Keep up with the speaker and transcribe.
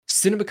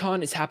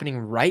Cinemacon is happening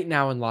right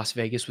now in Las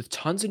Vegas with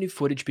tons of new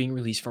footage being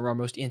released from our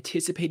most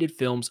anticipated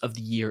films of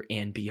the year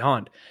and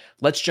beyond.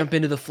 Let's jump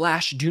into The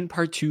Flash, Dune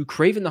Part 2,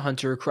 Kraven the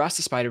Hunter, Across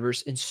the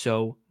Spider-Verse, and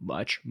so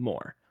much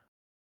more.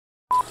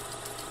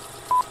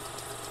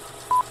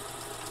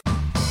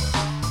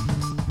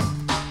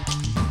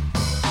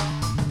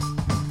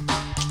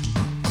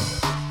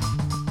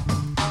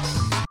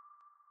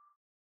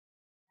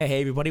 Hey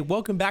everybody,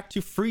 welcome back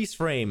to Freeze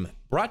Frame,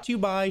 brought to you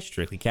by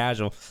Strictly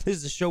Casual. This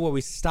is a show where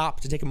we stop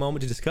to take a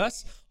moment to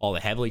discuss all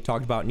the heavily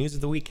talked about news of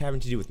the week having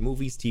to do with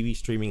movies, TV,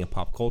 streaming, and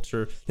pop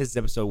culture. This is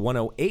episode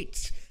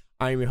 108.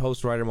 I am your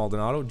host, Ryder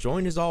Maldonado,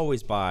 joined as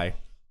always by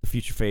the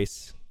future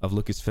face of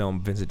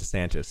Lucasfilm, Vincent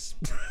DeSantis.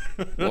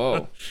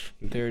 Whoa,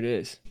 there it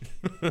is.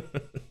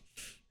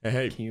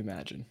 Hey. Can you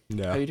imagine?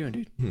 No. How you doing,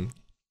 dude?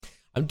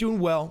 I'm doing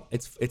well.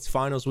 It's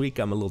finals week.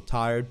 I'm a little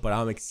tired, but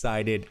I'm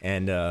excited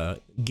and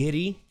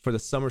giddy for the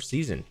summer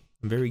season.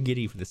 I'm very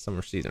giddy for the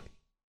summer season.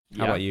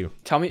 How about you?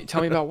 Tell me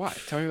about why.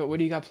 Tell me about what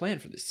do you got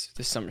planned for this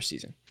summer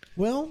season?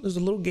 Well, there's a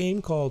little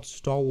game called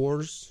Star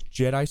Wars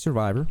Jedi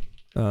Survivor.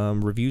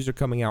 Reviews are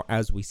coming out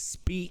as we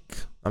speak.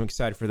 I'm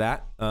excited for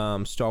that.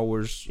 Star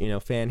Wars,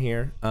 fan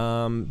here.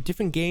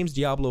 Different games,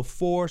 Diablo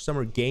 4,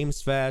 Summer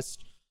Games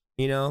Fest,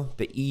 the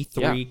E3.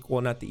 Yeah. Well,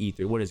 not the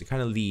E3. What is it?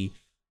 Kind of the,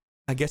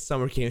 I guess,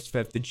 Summer Games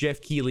Fest, the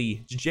Jeff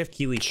Keighley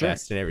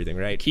Fest and everything,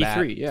 right? Key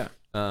 3, yeah.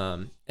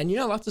 And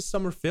lots of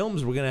summer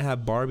films. We're gonna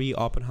have Barbie,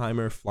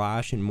 Oppenheimer,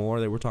 Flash, and more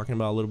that we're talking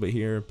about a little bit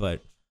here.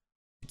 But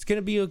it's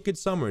gonna be a good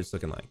summer. It's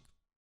looking like.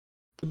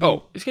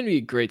 It's gonna be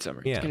a great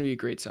summer. Yeah. It's gonna be a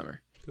great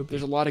summer.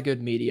 There's a lot of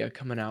good media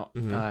coming out.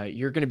 Mm-hmm.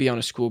 You're gonna be on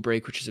a school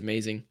break, which is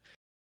amazing.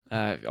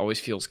 It always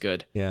feels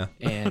good. Yeah.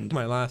 And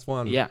my last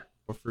one. Yeah.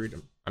 For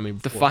freedom.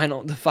 The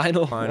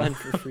final one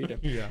for freedom.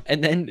 Yeah.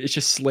 And then it's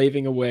just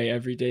slaving away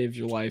every day of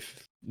your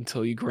life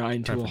until you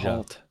grind to a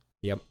halt.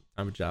 Yep.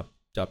 I'm a job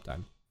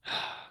time.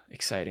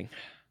 Exciting.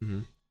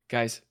 Mm-hmm.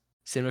 Guys,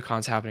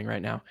 CinemaCon's happening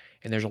right now,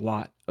 and there's a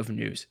lot of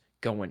news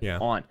going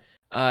on.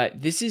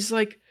 This is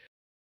like,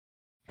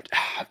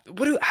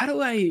 how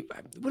do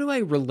I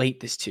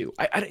relate this to?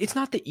 It's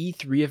not the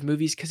E3 of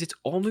movies, because it's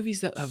all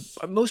movies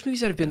most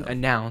movies that have been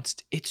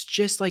announced. It's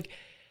just like,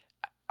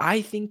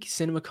 I think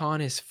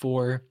CinemaCon is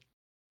for,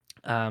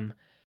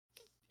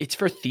 it's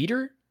for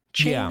theater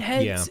chain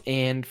heads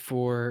and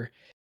for,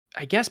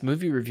 I guess,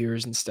 movie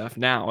reviewers and stuff.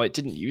 Now it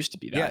didn't used to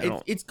be that. Yeah,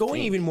 it's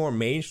going even more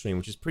mainstream,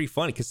 which is pretty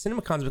funny because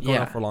CinemaCon's been going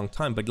on for a long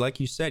time. But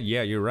like you said,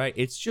 yeah, you're right.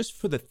 It's just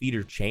for the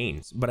theater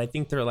chains. But I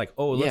think they're like,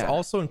 let's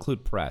also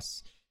include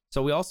press.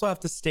 So we also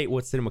have to state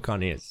what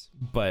CinemaCon is.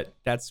 But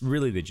that's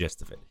really the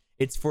gist of it.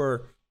 It's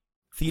for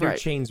theater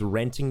chains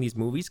renting these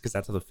movies because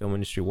that's how the film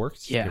industry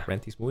works. Yeah, they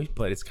rent these movies,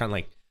 but it's kind of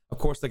like, of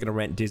course, they're gonna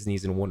rent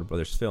Disney's and Warner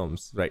Brothers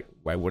films, right?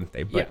 Why wouldn't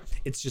they? But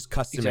it's just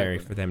customary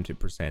for them to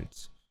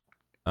present.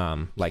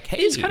 Like, hey,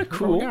 it's kind of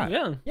cool.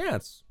 Yeah,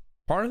 it's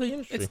part of the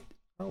industry. It's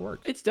how it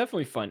works. It's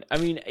definitely fun. I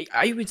mean,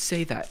 I would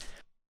say that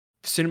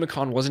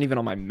CinemaCon wasn't even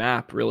on my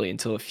map really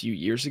until a few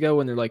years ago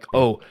when they're like,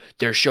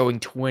 they're showing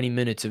 20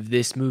 minutes of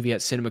this movie at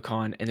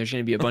CinemaCon, and there's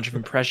going to be a bunch of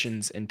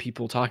impressions and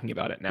people talking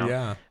about it now.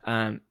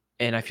 Yeah.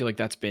 And I feel like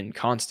that's been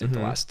constant the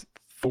last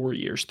 3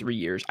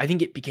 years. I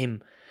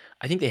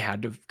think they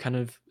had to kind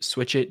of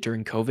switch it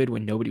during COVID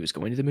when nobody was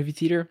going to the movie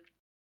theater.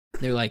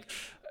 They're like,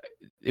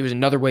 it was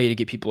another way to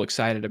get people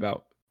excited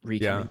about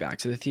coming back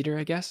to the theater,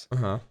 I guess.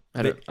 I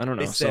don't know.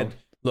 They said,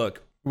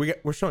 look,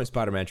 we're showing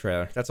Spider-Man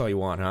trailer. That's all you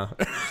want, huh?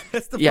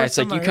 That's the first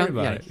time like I heard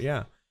about it.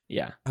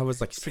 Yeah. I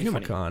was like,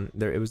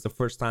 CinemaCon. It was the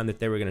first time that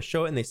they were going to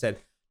show it, and they said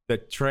the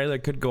trailer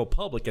could go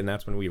public, and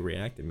that's when we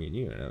reacted, me and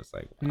you. And I was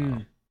like, wow,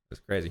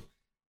 that's crazy.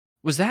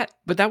 Was that?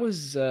 But that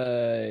was,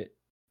 I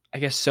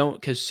guess, so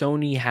because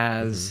Sony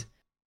has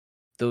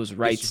those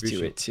rights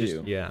to it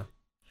too.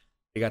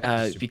 They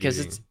got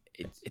because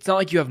it's not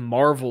like you have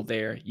Marvel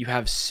there, you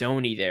have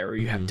Sony there, or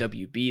you have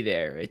WB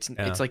there. It's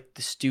like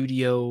the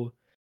studio.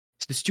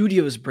 The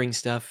studios bring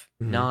stuff,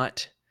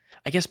 not.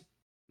 I guess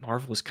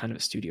Marvel is kind of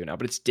a studio now,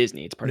 but it's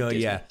Disney. It's part of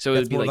Disney. So it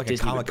would be more like a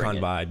Disney Comic-Con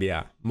vibe.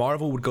 Yeah,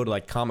 Marvel would go to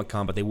like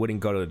Comic-Con, but they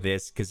wouldn't go to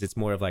this because it's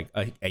more of like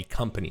a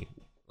company.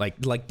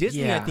 Like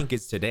Disney, I think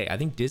is today. I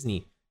think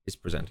Disney is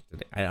presenting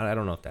today. I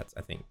don't know if that's.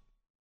 I think.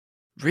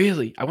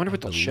 Really, I wonder what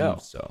they'll show.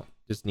 So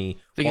Disney.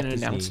 They're gonna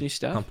announce new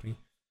stuff. Company.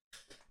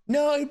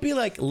 No, it'd be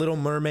like Little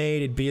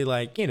Mermaid. It'd be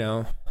like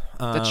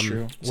that's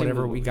true.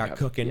 Whatever we got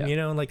cooking,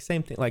 like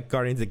same thing, like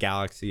Guardians of the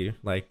Galaxy,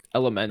 like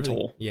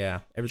Elemental.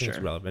 Everything's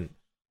relevant.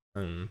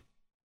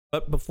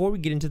 But before we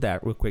get into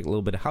that, real quick, a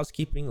little bit of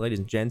housekeeping, ladies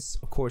and gents.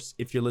 Of course,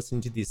 if you're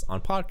listening to these on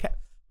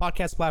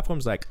podcast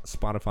platforms like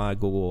Spotify,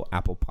 Google,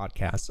 Apple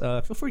Podcasts,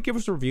 feel free to give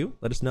us a review.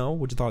 Let us know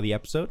what you thought of the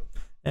episode,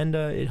 and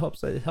it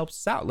helps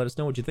us out. Let us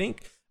know what you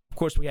think. Of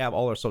course, we have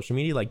all our social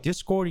media like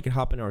Discord. You can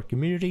hop in our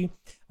community,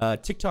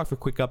 TikTok for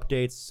quick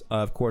updates.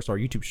 Of course, our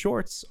YouTube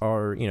Shorts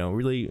are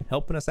really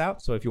helping us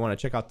out. So if you want to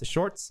check out the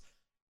shorts,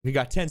 if you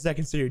got 10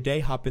 seconds of your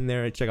day, hop in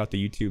there and check out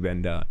the YouTube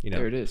and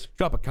there it is.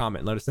 Drop a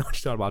comment. Let us know what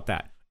you thought about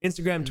that.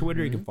 Instagram,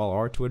 Twitter. You can follow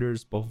our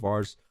Twitters, both of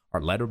ours. Our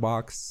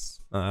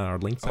Letterboxd, our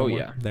links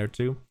there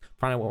too.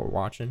 Find out what we're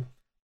watching.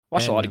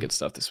 Watched a lot of good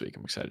stuff this week.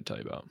 I'm excited to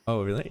tell you about.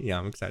 Oh, really? Yeah,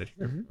 I'm excited to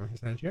hear. I'm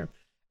excited to hear.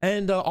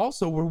 And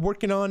also, we're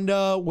working on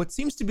what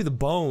seems to be the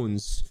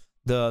bones,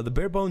 the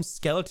bare bones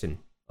skeleton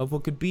of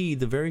what could be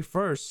the very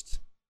first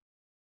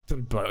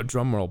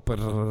drum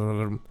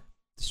roll,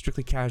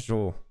 Strictly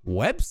Casual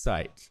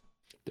website.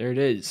 There it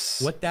is.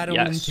 What that'll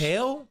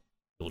entail,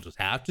 you'll just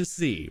have to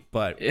see.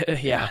 But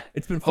yeah,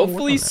 it's been fun.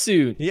 Hopefully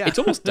soon. Yeah, it's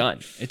almost done.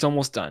 It's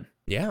almost done.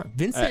 Yeah,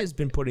 Vincent has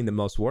been putting the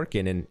most work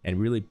in, and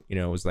really,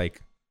 was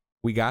like,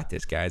 we got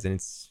this, guys, and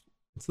it's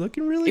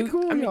looking really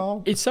cool,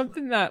 y'all. It's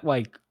something that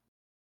like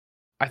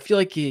I feel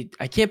like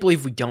I can't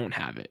believe we don't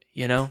have it,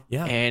 Yeah.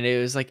 And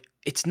it was like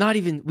it's not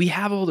even we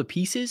have all the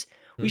pieces.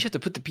 We just have to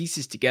put the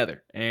pieces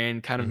together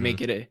and kind of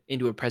make it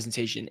into a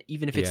presentation,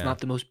 even if it's not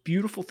the most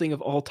beautiful thing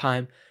of all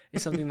time.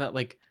 It's something that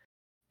like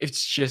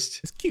it's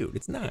cute,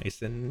 it's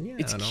nice, and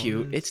it's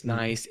cute, it's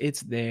nice, it's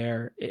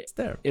there. It's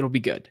there. It'll be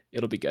good.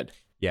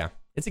 Yeah,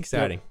 it's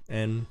exciting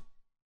and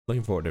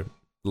looking forward to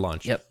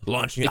launch. Yep.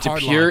 Launching. It's a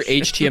pure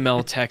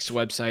HTML text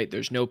website.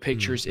 There's no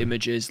pictures,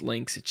 images,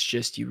 links. It's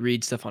just you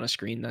read stuff on a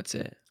screen. That's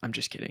it. I'm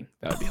just kidding.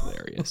 That would be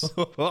hilarious.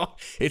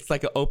 It's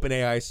like an open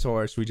AI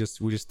source. We just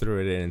threw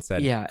it in and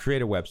said,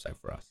 create a website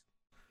for us.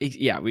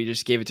 We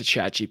just gave it to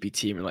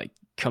ChatGPT and we're like,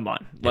 come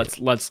on,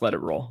 let's let it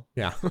roll.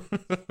 Yeah.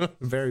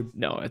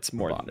 No, it's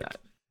more than that.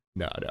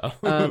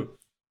 No.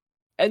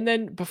 And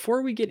then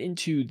before we get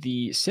into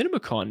the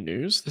Cinemacon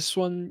news, this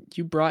one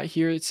you brought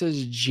here, it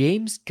says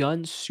James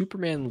Gunn's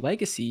Superman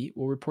Legacy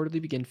will reportedly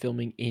begin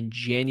filming in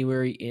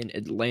January in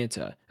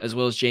Atlanta, as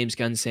well as James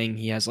Gunn saying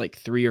he has like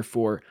 3 or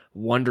 4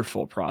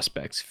 wonderful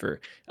prospects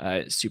for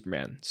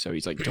Superman. So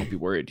he's like, don't be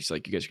worried. He's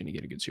like, you guys are going to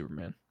get a good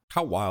Superman.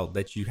 How wild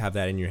that you have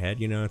that in your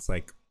head. It's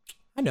like,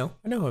 I know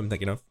who I'm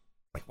thinking of.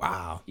 Like,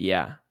 wow.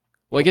 Yeah.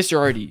 Well, I guess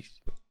you're already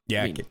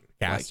casting.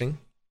 Like,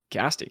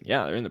 casting.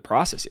 Yeah, they're in the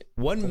process.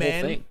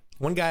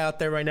 One guy out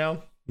there right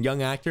now,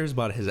 young actor, is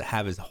about to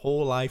have his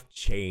whole life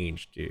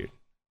changed, dude.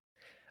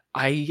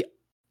 I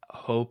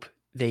hope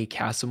they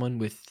cast someone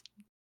with,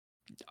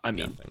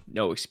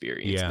 no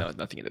experience,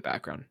 nothing in the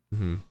background.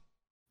 Mm-hmm.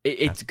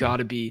 It's got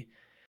to be,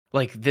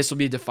 like, this will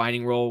be a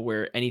defining role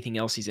where anything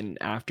else he's in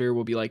after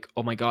will be like,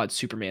 oh my God,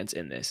 Superman's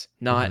in this.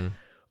 Not,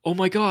 oh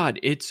my God,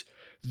 it's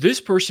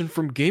this person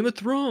from Game of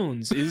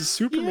Thrones is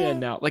Superman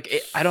now. Like,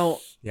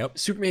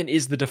 Superman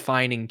is the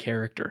defining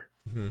character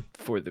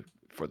for the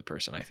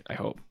person, I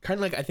hope. Kind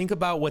of like, I think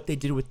about what they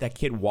did with that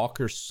kid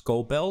Walker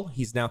Scobell.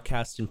 He's now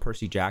cast in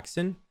Percy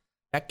Jackson.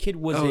 That kid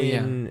was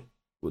in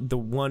the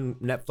one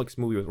Netflix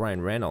movie with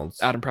Ryan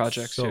Reynolds, Adam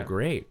Project. So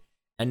great.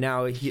 And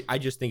now I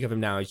just think of him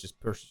now as just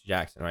Percy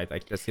Jackson, right?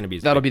 Like that's gonna be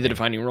that'll be the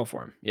defining role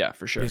for him. Yeah,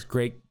 for sure. He's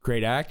great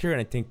actor,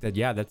 and I think that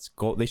that's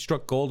gold. They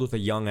struck gold with a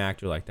young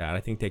actor like that. I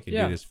think they could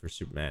do this for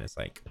Superman. It's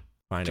like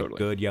find a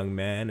good young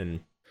man and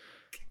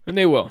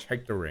they will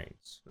take the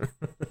reins.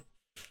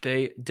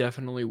 They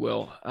definitely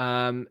will.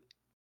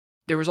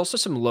 There was also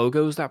some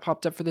logos that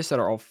popped up for this that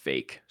are all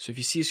fake. So if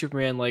you see a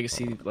Superman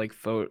Legacy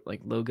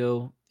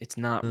logo, it's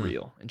not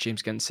real. And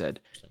James Gunn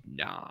said,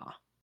 "Nah."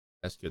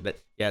 That's good.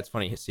 It's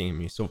funny seeing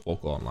him. He's so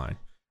vocal online.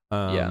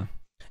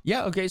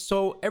 Yeah. Okay.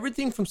 So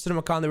everything from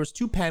Cinemacon, there was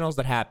 2 panels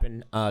that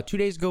happened 2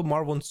 days ago.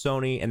 Marvel and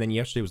Sony, and then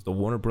yesterday was the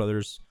Warner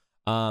Brothers.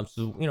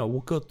 So we'll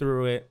go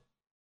through it.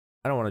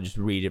 I don't want to just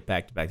read it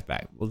back to back to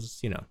back. We'll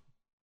just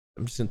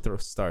I'm just gonna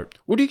start.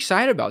 What are you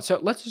excited about? So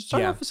let's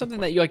start off with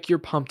something that you're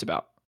pumped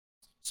about.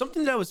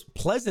 Something that I was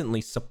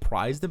pleasantly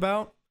surprised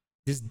about.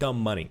 This dumb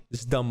money.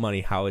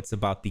 How it's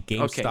about the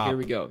GameStop. Okay, here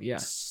we go. Yeah.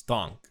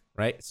 Stunk.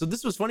 Right. So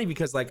this was funny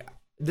because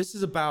this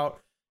is about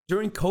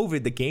during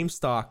COVID, the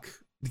GameStop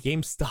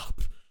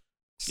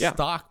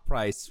stock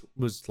price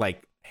was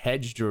like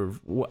hedged, or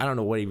I don't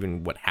know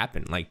what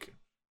happened. Like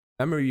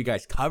I remember you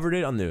guys covered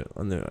it on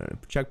the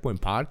Checkpoint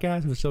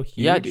podcast. It was so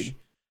huge. Yeah, dude.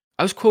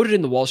 I was quoted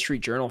in the Wall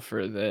Street Journal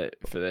for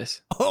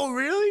this. Oh,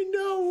 really?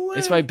 No way.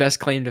 It's my best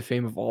claim to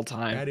fame of all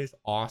time. That is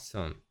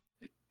awesome.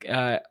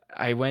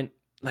 I went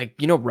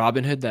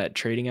Robinhood, that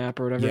trading app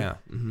or whatever. Yeah.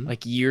 Mm-hmm.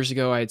 Like years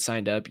ago, I had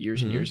signed up and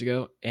years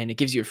ago, and it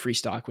gives you a free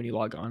stock when you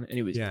log on, and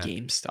it was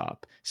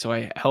GameStop. So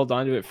I held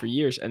on to it for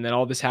years, and then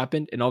all this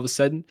happened, and all of a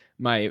sudden,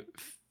 my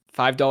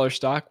 $5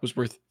 stock was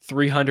worth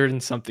 $300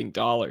 and something.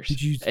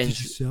 Did you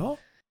sell?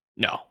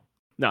 No,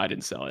 I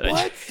didn't sell it.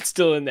 What? It's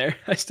still in there.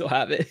 I still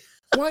have it.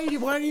 Why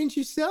didn't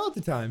you sell at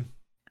the time?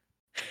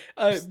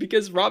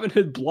 Because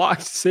Robinhood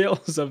blocked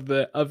sales of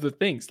the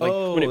things. Like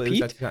when it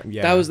peaked,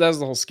 that was the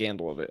whole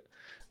scandal of it.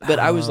 But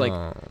I was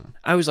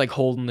like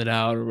holding it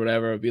out or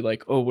whatever. I'd be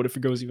like, oh, what if it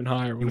goes even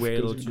higher? You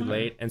waited a little too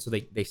late, and so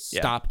they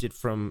stopped it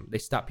from. They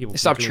stopped people. They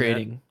stopped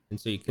trading, and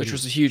so which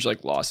was a huge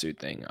lawsuit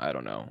thing. I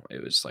don't know.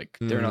 It was like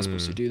they're not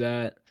supposed to do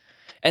that.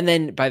 And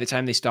then by the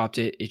time they stopped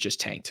it, it just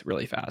tanked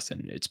really fast,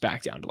 and it's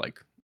back down to like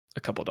a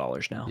couple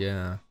dollars now.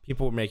 Yeah,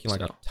 people were making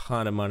a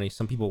ton of money.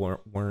 Some people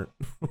weren't.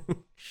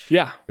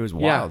 Yeah, it was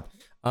wild.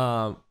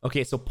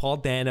 Okay, so Paul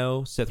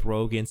Dano, Seth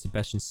Rogen,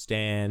 Sebastian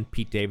Stan,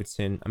 Pete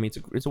Davidson. I mean,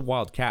 it's a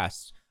wild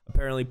cast.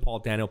 Apparently, Paul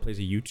Dano plays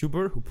a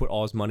YouTuber who put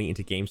all his money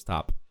into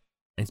GameStop,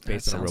 and it's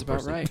based on a real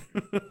person.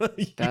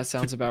 That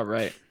sounds about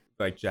right.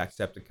 like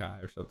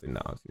Jacksepticeye or something.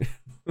 No.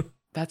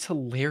 That's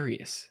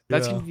hilarious.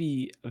 That's Yeah. gonna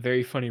be a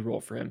very funny role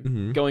for him.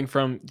 Mhm. Going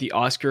from the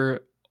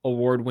Oscar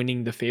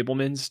award-winning The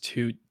Fablemans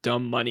to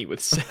Dumb Money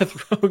with Seth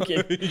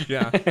Rogen,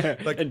 Yeah,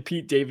 like- and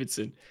Pete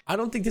Davidson. I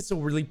don't think this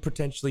will really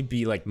potentially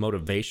be like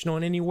motivational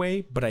in any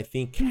way, but I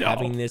think No.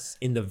 having this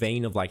in the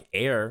vein of like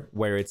Air,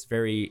 where it's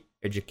very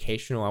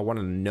educational. I want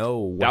to know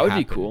what That would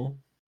happened, be cool.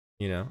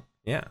 You know?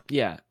 Yeah.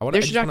 Yeah, I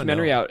there's a just wanna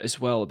documentary know. out as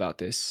well about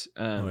this.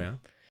 Oh yeah.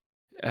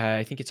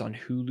 I think it's on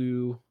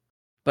Hulu,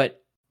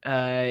 but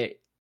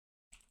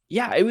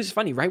yeah, it was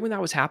funny. Right when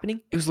that was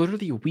happening, it was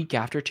literally a week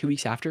after, 2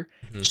 weeks after.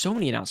 Mhm. So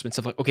many announcements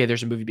of like, okay,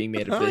 there's a movie being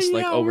made of this. Oh,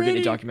 Like, yeah, oh, we're getting a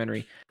already?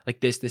 documentary. Like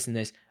this, and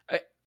this.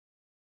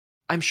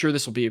 I'm sure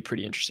this will be a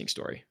pretty interesting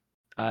story.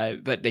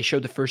 But they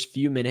showed the first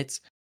few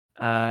minutes,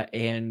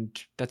 and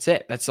that's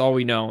it. That's all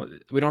we know.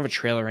 We don't have a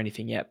trailer or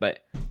anything yet,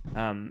 but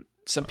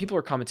some people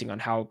are commenting on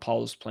how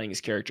Paul's playing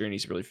his character, and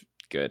he's really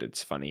good.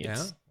 It's funny. Yeah.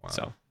 It's, Wow.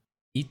 So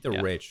Eat the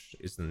yeah. Rich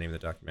is the name of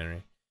the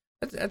documentary.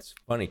 That's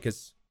funny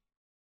because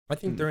I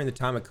think Mm. during the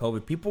time of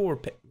COVID, people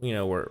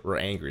were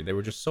angry. They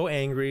were just so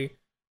angry.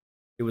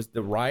 It was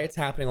the riots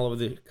happening all over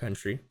the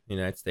country, the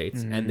United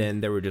States, Mhm. and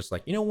then they were just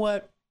like, you know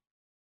what?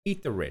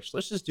 Eat the rich.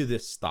 Let's just do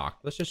this stock.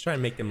 Let's just try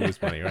and make them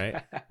lose money,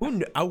 right?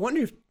 I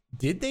wonder if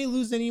did they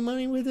lose any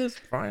money with this?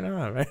 Probably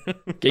not, right?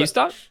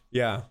 GameStop?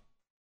 Yeah,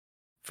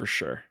 For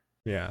sure.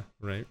 yeah,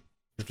 right.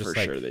 They're just For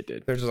like, sure they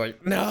did. They're just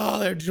like, no,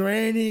 they're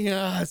draining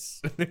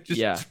us. They're just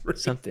Yeah, draining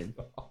something.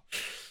 us all.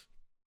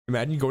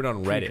 Imagine going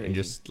on Pretty Reddit and crazy.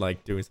 just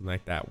like doing something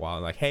like that.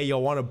 While like, hey,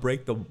 y'all want to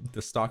break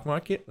the stock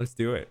market? Let's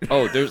do it.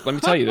 Oh, let me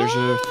tell you,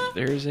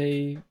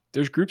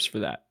 there's groups for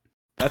that.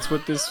 That's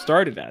what this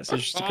started as.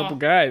 There's just a couple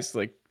guys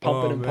like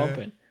pumping Oh, and man.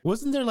 pumping.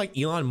 Wasn't there like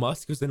Elon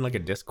Musk was in like a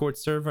Discord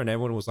server and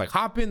everyone was like,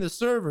 hop in the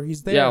server.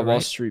 He's there. Yeah, Wall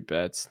right? Street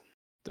Bets,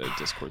 the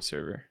Discord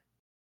server.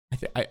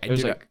 I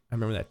There's, dude, like- I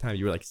remember that time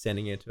you were like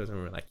sending it to us and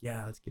we were like,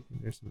 yeah, let's get in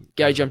there. Some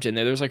Yeah, I jumped in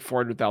there. There was like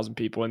 400,000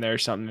 people in there or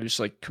something. Just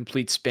like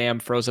complete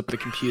spam, froze up the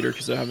computer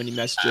because they don't have any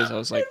messages. I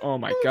was like, oh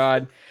my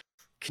God.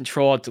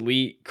 Control,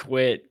 delete,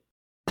 quit,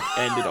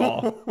 end it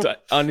all.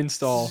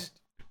 Uninstall.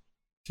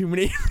 Too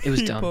many It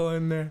was people dumb.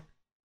 in there.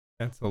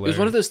 That's It hilarious. was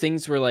one of those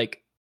things where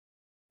like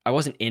I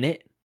wasn't in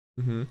it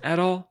Mhm. at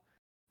all,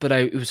 but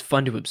it was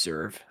fun to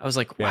observe. I was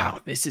like, Yeah.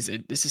 wow, this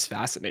is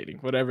fascinating.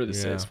 Whatever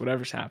this Yeah. is,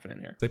 whatever's happening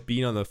here. It's like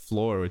being on the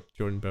floor with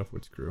Jordan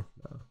Belfort's crew.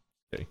 No.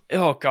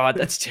 Oh God,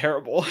 that's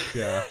terrible.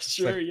 Yeah.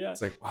 Sure, It's like, yeah.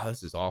 It's like, wow,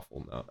 this is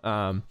awful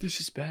now. This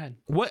is bad.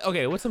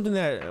 What's something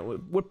that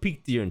what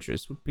piqued your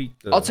interest? What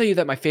piqued I'll tell you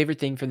that my favorite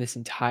thing from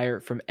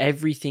from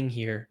everything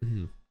here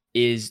Mhm.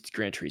 is the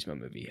Gran Turismo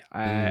movie.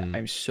 Mm.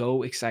 I'm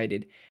so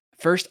excited.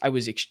 First, I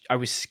was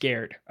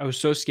scared. I was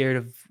so scared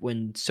of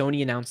when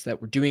Sony announced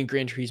that we're doing a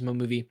Gran Turismo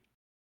movie.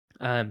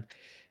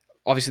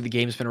 Obviously the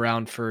game's been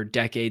around for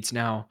decades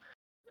now,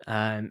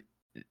 and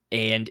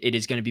it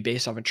is going to be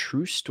based off a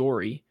true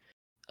story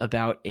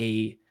about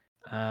a.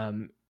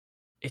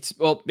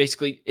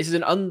 Basically, this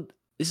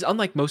is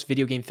unlike most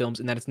video game films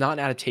in that it's not an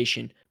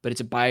adaptation, but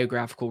it's a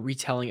biographical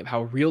retelling of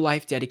how a real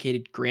life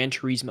dedicated Gran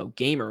Turismo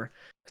gamer.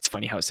 It's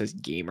funny how it says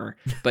gamer,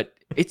 but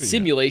it's Yeah.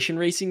 simulation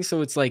racing,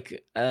 so it's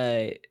like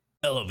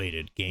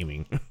Elevated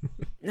gaming.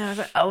 no,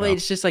 No,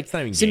 it's just like it's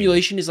not even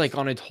simulation is like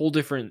on a whole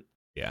different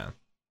Yeah.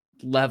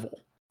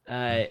 level.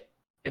 But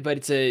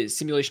it's a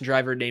simulation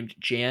driver named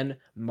Jan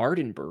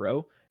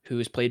Mardenborough, who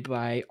is played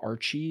by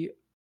Archie.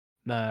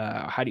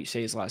 How do you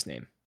say his last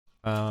name?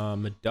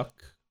 Maddock.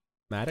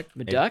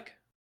 Maddock?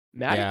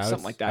 Yeah,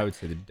 Something like that. I would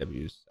say the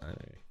W's.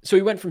 So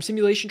he went from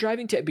simulation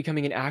driving to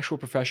becoming an actual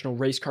professional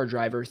race car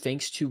driver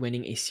thanks to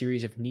winning a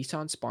series of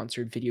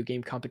Nissan-sponsored video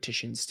game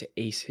competitions to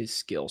ace his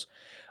skills.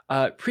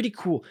 Pretty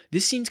cool.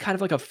 This seems kind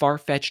of like a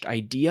far-fetched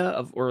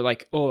idea or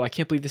like, oh, I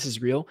can't believe this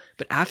is real.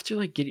 But after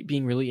like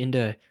being really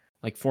into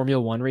like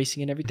Formula One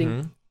racing and everything,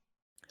 Mhm.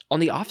 on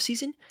the off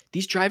season,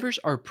 these drivers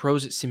are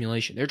pros at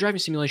simulation. They're driving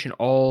simulation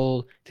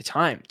all the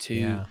time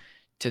to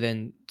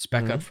then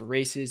spec up for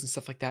races and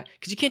stuff like that.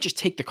 Because you can't just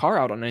take the car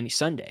out on any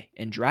Sunday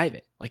and drive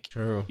it. Like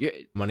True. you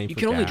Money. you for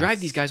can only drive gas.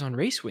 these guys on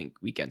race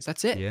weekends.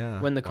 That's it. Yeah.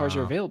 When the cars are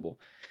Wow. available.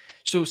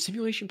 So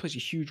simulation plays a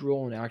huge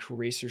role in actual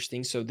racers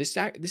things. So this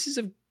is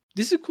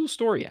a cool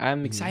story.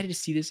 I'm Mhm. excited to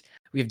see this.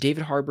 We have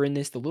David Harbour in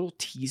this. The little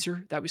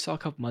teaser that we saw a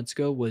couple months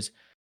ago was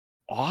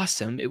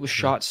awesome. It was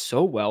shot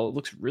so well. It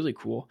looks really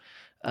cool.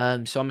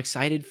 So I'm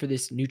excited for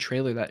this new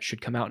trailer that should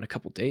come out in a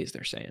couple days,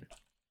 they're saying.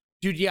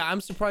 Dude, yeah, I'm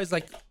surprised.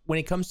 Like when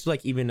it comes to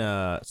like even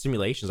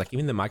simulations, like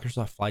even the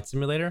Microsoft Flight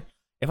Simulator,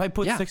 if I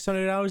put Yeah.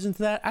 600 hours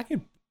into that, I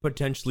could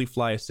potentially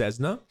fly a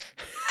Cessna.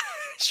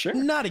 Sure.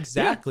 Not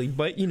exactly,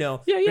 but Yeah,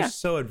 they're yeah.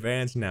 so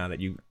advanced now that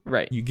you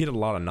Right. get a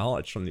lot of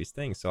knowledge from these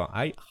things. So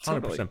I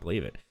 100%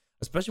 believe it.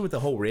 Especially with the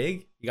whole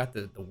rig, you got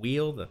the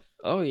wheel.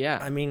 Oh yeah.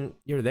 I mean,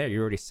 you're there,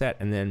 you're already set.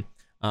 And then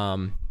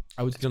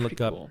I was gonna look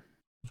up Cool.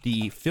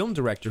 the film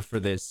director for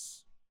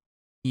this.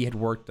 He had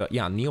worked,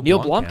 Neil Neil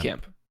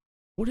Blomkamp.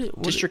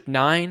 Blomkamp. District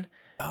 9,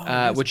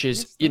 which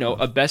is,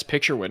 a Best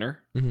Picture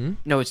winner. Mm-hmm.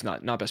 No, it's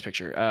not Best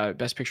Picture.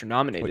 Best Picture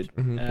nominated.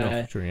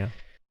 No, for sure, yeah.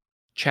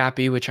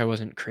 Chappie, which I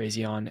wasn't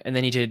crazy on. And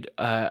then he did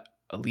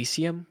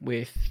Elysium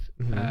with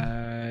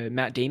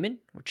Matt Damon,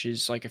 which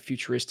is like a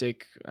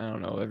futuristic. I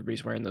don't know.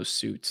 Everybody's wearing those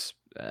suits.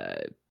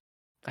 I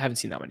haven't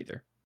seen that one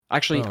either.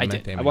 Actually, I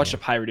did. I watched a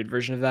pirated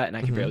version of that, and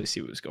I could barely see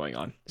what was going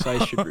on. So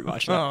I should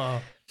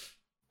rewatch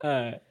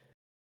that.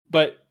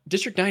 But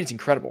District 9 is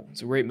incredible.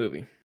 It's a great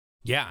movie.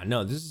 Yeah,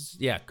 no, this is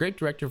great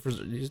director for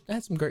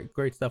has some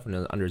great stuff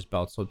under his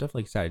belt. So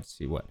definitely excited to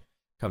see what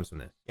comes from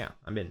this. Yeah,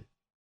 I'm in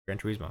Gran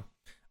Turismo.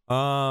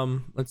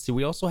 Let's see.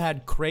 We also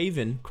had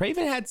Kraven.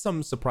 Kraven had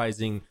some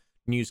surprising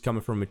news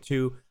coming from it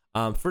too.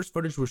 First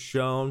footage was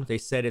shown. They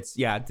said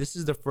this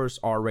is the first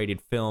R-rated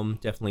film,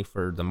 definitely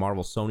for the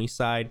Marvel Sony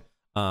side.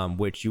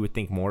 Which you would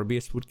think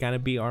Morbius would kind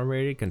of be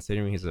R-rated,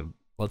 considering he's a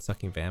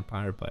blood-sucking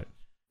vampire, but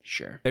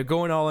sure. They're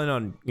going all in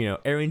on,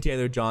 Aaron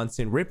Taylor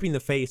Johnson ripping the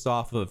face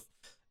off of,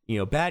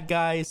 bad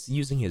guys,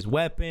 using his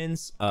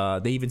weapons.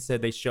 They even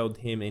said they showed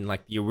him in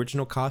like the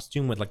original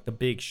costume with like the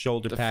big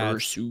shoulder pads. The fur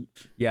suit.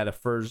 Yeah, the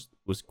furs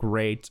was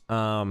great.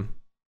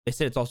 They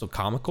said it's also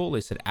comical. They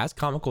said as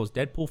comical as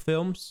Deadpool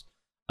films.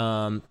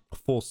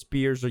 Full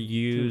spears are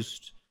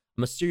used.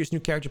 A mysterious new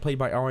character played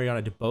by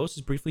Ariana DeBose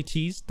is briefly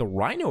teased. The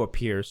Rhino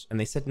appears, and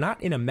they said not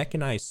in a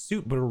mechanized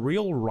suit, but a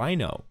real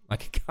rhino.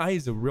 Like a guy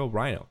is a real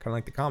rhino, kind of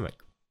like the comic.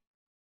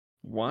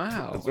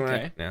 Wow.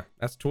 Okay.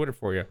 That's Twitter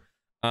for you.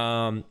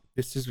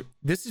 This is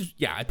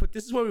I put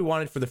this is what we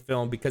wanted for the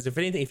film, because if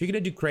anything, if you're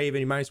gonna do Kraven,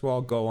 you might as well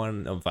go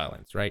on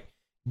violence, right?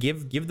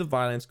 Give the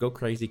violence, go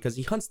crazy, because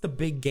he hunts the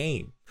big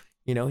game.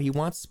 He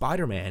wants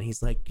Spider-Man.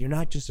 He's like, you're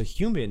not just a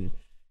human,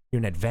 you're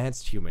an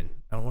advanced human.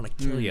 I don't want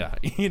to kill you.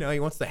 He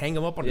wants to hang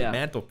him up on the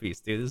mantelpiece,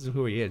 dude. This is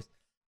who he is.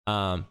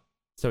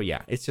 So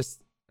yeah, it's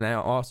just. And I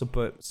also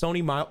put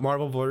Sony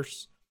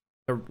Marvelverse.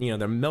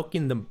 They're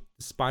milking the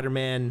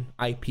Spider-Man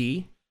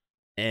IP,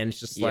 and it's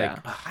just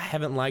like I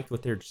haven't liked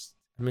what they're just.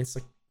 I mean, it's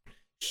like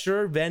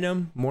sure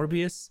Venom,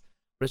 Morbius,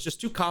 but it's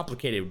just too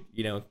complicated.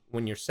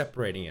 When you're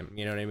separating him,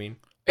 you know what I mean?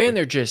 And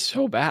they're just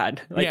so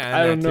bad. Like, yeah,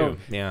 I don't know. Too.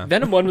 Yeah,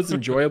 Venom 1 was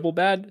enjoyable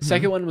bad.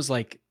 Second one was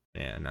like.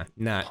 Yeah,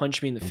 not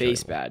punch me in the enjoyable.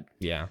 face bad.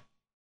 Yeah.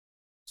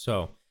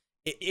 So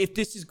if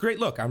this is great,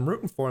 look, I'm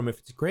rooting for him if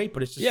it's great,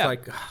 but it's just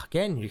like,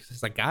 again, it's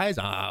just like, guys,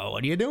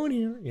 what are you doing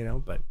here?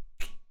 But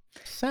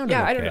sounded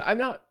okay. I don't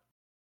know.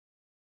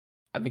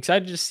 I'm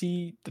excited to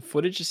see the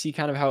footage, to see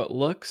kind of how it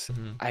looks.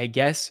 I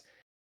guess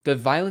the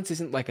violence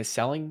isn't like a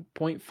selling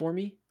point for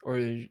me,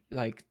 or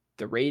like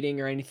the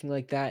rating or anything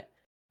like that.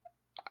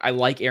 I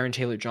like Aaron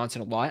Taylor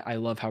Johnson a lot. I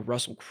love how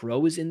Russell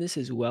Crowe is in this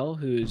as well,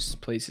 who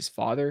plays his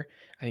father.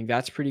 I think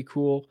that's pretty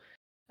cool.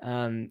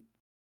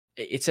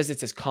 It says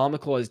it's as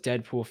comical as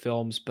Deadpool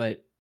films,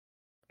 but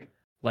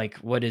like,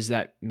 what does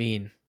that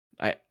mean?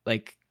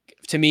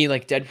 To me,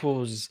 like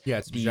Deadpool's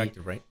it's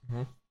subjective, right?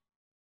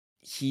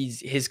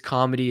 His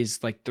comedy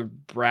is like the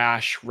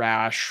rash,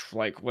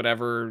 like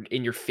whatever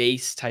in your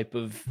face type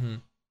of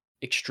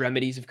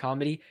extremities of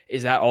comedy.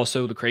 Is that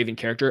also the Kraven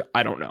character?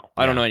 I don't know.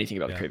 I don't know anything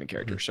about the Kraven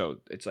character, so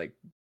it's like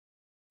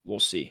we'll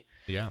see.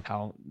 Yeah,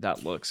 how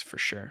that looks for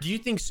sure. Do you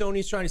think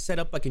Sony's trying to set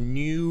up like a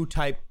new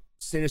type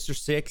Sinister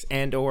Six,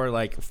 and or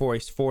like for a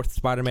fourth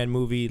Spider-Man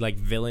movie, like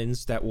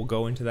villains that will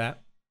go into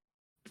that?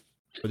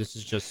 Or this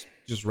is just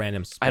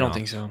random spin-offs? I don't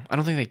think so. I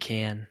don't think they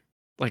can.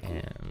 Like,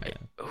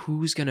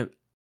 who's gonna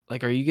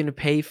are you gonna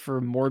pay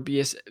for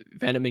Morbius,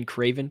 Venom, and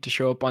Kraven to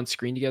show up on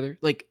screen together?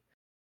 Like,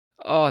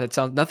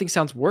 nothing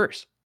sounds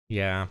worse.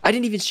 Yeah, I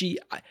didn't even see.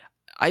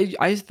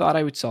 I thought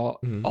I would saw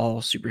all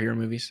superhero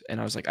movies,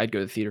 and I was like, I'd go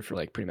to the theater for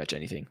like pretty much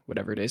anything,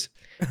 whatever it is.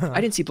 I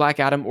didn't see Black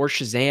Adam or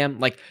Shazam.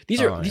 Like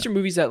these are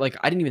movies that like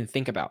I didn't even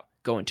think about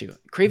going to.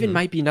 Craven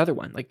might be another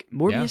one. Like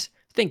Morbius,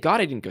 thank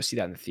God I didn't go see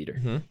that in the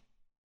theater.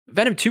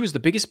 Venom 2 is the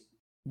biggest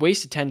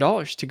waste of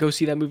 $10 to go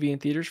see that movie in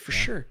theaters for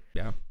sure.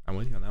 Yeah, I'm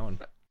with you on that one.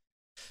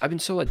 I've been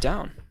so let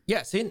down.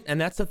 Yeah, see,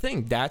 and that's the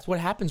thing. That's what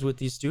happens with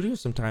these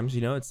studios sometimes.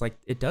 It's like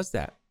it does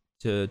that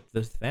to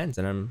the fans,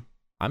 and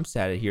I'm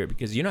sad to hear it,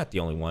 because you're not the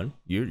only one.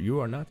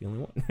 You are not the only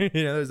one.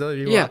 There's other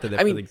people out there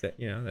that feel like that.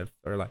 That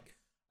are like,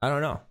 I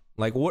don't know.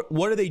 Like, what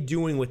are they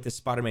doing with the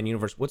Spider-Man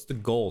universe? What's the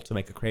goal to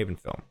make a Kraven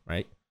film,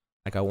 right?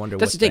 Like, I wonder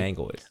what the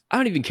angle is. I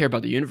don't even care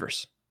about the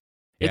universe.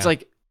 It's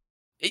like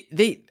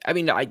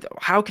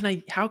how can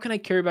I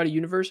care about a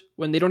universe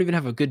when they don't even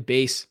have a good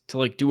base to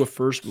like do a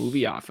first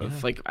movie off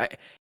of? Like,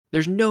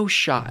 there's no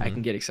shot I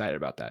can get excited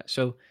about that.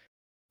 So,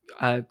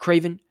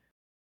 Kraven,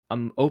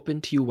 I'm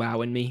open to you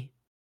wowing me.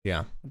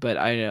 Yeah, but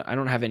I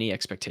don't have any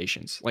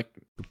expectations, like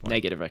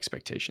negative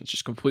expectations,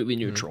 just completely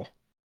neutral.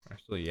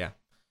 Actually, yeah.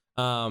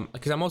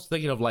 Because I'm also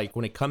thinking of like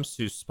when it comes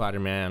to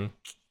Spider-Man,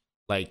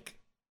 like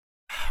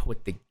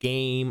with the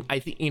game, I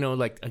think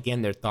like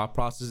again their thought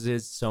process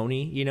is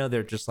Sony.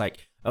 They're just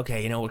like,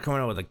 okay, we're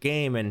coming out with a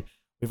game and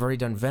we've already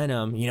done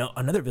Venom.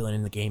 Another villain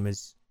in the game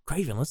is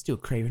Kraven. Let's do a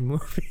Kraven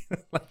movie.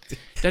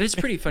 That is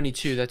pretty funny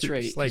too. That's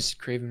right. Like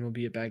Kraven will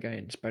be a bad guy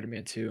in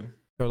Spider-Man 2.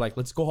 They're like,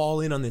 let's go all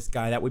in on this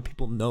guy. That way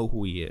people know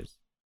who he is.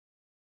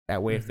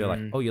 That way if they're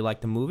like, oh, you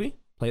like the movie?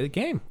 Play the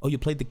game. Oh, you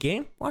played the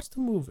game? Watch the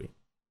movie.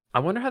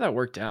 I wonder how that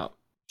worked out.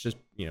 It's just,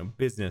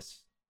 business.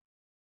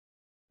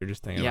 They're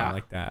just thinking about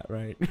like that,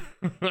 right?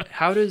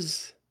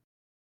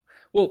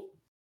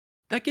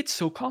 that gets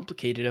so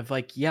complicated of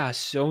like, yeah,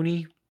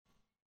 Sony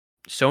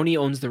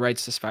owns the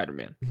rights to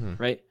Spider-Man,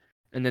 right?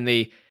 And then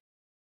they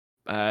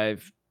I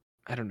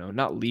don't know,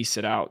 not lease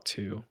it out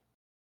to,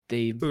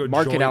 they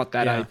market out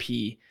that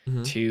IP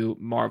to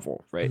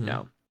Marvel right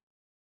now.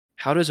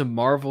 How does a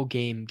Marvel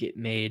game get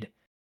made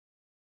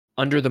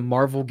under the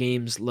Marvel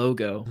Games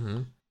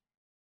logo,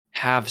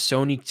 have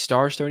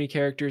Sony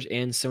characters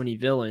and Sony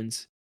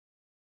villains,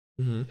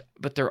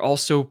 but they're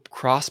also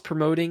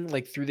cross-promoting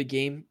like through the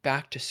game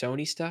back to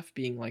Sony stuff,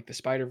 being like the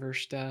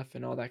Spider-Verse stuff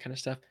and all that kind of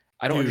stuff?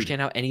 I don't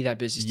understand how any of that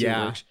business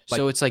deal works.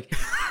 So it's like,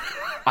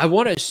 I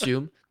want to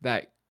assume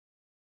that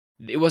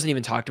it wasn't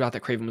even talked about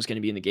that Kraven was going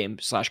to be in the game /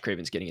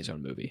 Kraven's getting his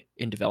own movie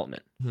in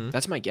development.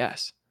 That's my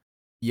guess.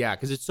 Yeah,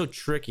 because it's so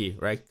tricky,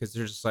 right? Because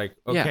they're just like,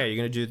 okay, you're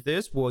going to do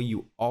this. Well,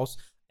 you also,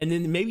 and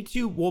then maybe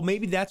too, well,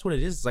 maybe that's what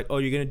it is. It's like, oh,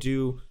 you're going to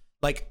do,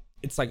 like,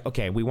 it's like,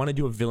 okay, we want to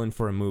do a villain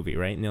for a movie,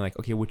 right? And they're like,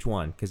 okay, which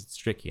one? Because it's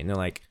tricky. And they're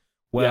like,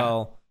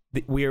 well,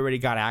 we already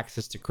got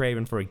access to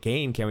Kraven for a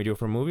game. Can we do it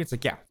for a movie? It's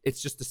like, yeah,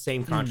 it's just the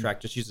same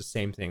contract. Just use the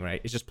same thing,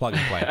 right? It's just plug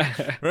and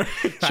play. Right?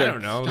 Sure. I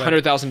don't know.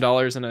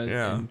 $100,000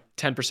 and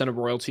 10% of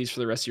royalties for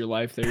the rest of your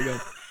life. There you go.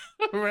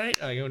 Right?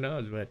 Like, who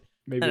knows? But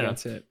maybe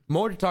that's it.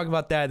 More to talk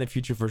about that in the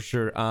future for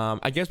sure.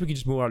 I guess we could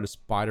just move on to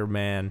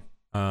Spider-Man.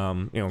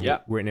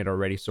 We're in it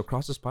already. So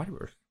Across the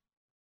Spider-Verse.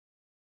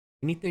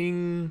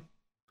 Anything?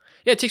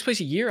 Yeah, it takes place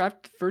a year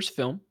after the first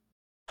film.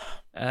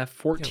 The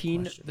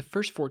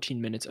first 14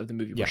 minutes of the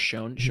movie were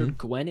showed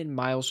Gwen and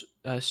Miles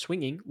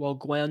swinging while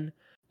Gwen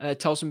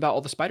tells them about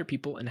all the spider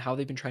people and how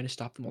they've been trying to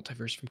stop the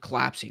multiverse from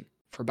collapsing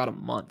for about a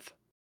month.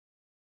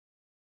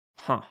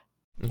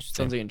 Sounds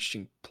like an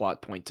interesting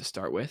plot point to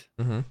start with.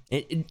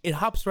 It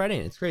hops right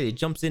in. It's great. It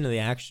jumps into the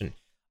action.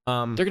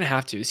 They're gonna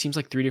have to. It seems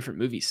like 3 different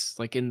movies,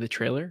 like in the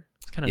trailer.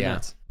 It's kind of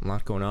nuts. A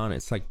lot going on.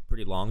 It's like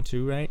pretty long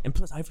too, right? And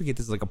plus, I forget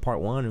this is like a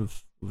part 1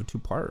 of a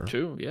 2-parter.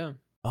 2, yeah.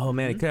 Oh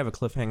man, it could have a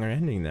cliffhanger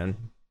ending then,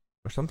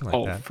 or something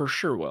like that. Oh, for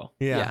sure will.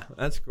 Yeah,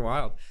 that's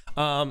wild.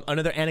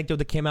 Another anecdote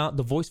that came out: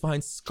 the voice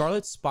behind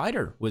Scarlet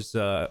Spider was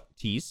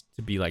teased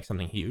to be like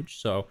something huge.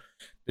 So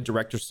the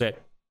director said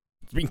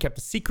it's being kept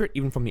a secret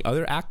even from the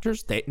other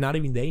actors. Not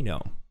even they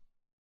know.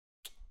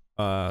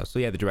 So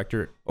yeah, the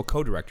director or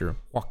co-director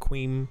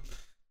Joaquin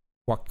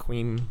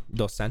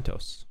Dos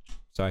Santos.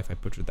 Sorry if I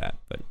butchered that,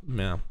 but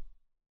yeah.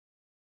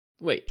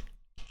 Wait.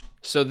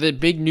 So the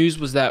big news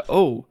was that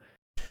well,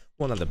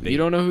 not the big. You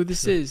don't know who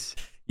this is.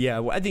 Yeah,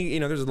 well, I think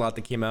there's a lot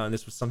that came out, and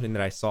this was something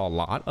that I saw a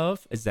lot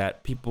of. Is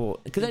that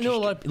people? Because I know a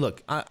lot.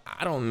 Look, I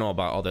don't know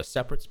about all the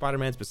separate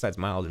Spider-Mans besides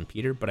Miles and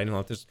Peter, but I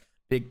know there's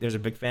a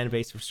big fan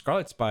base for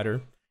Scarlet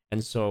Spider,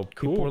 and so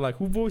people are like,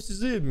 who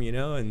voices him?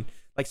 And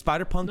like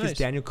Spider-Punk is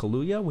Daniel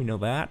Kaluuya. We know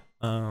that.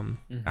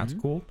 That's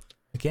cool.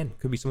 Again,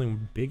 could be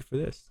something big for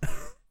this.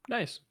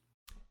 Nice.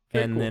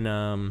 Very cool.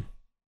 Then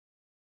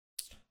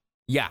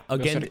yeah,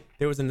 again,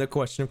 there was another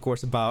question, of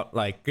course, about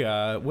like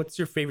what's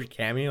your favorite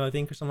cameo, I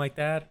think, or something like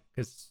that,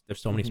 because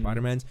there's so many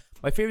Spider-Mans.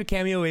 My favorite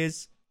cameo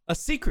is a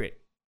secret.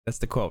 That's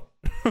the quote.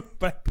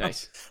 But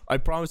I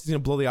promise it's gonna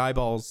blow the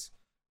eyeballs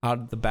out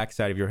of the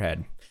backside of your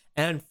head.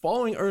 And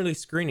following early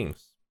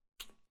screenings,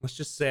 let's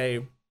just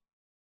say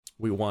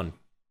we won,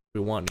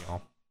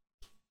 y'all.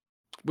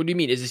 What do you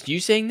mean? Is this you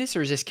saying this,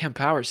 or is this Kemp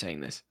Power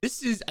saying this?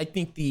 This is, I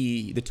think,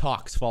 the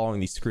talks following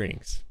these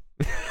screenings.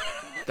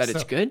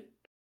 It's good?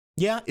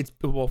 Yeah, it's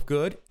both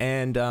good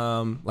and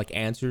like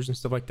answers and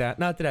stuff like that.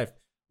 Not that I've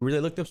really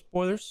looked up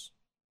spoilers,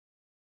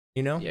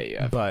 Yeah,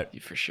 yeah, but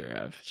you for sure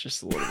have.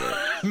 Just a little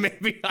bit.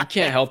 Maybe you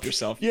can't help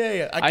yourself.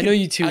 Yeah. I know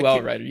you too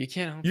well, Ryder. You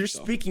can't help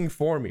yourself. You're speaking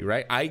for me,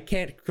 right? I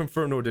can't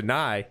confirm nor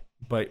deny,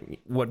 but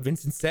what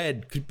Vincent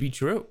said could be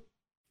true.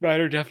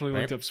 Ryder definitely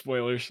looked up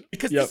spoilers.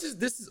 Because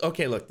this is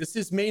okay, look, this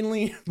is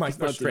mainly my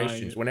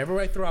frustrations. Whenever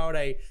I throw out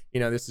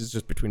this is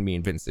just between me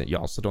and Vincent,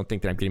 y'all. So don't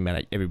think that I'm getting mad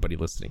at everybody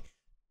listening.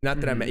 Not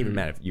that I'm even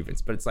mad at you,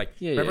 Vince, but it's like,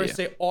 whenever I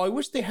say, I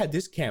wish they had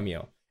this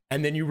cameo,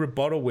 and then you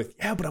rebuttal with,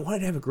 but I wanted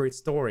to have a great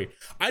story.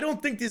 I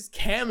don't think this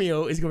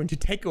cameo is going to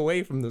take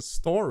away from the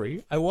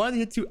story. I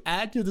wanted it to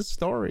add to the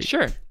story.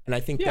 Sure. And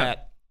I think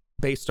that,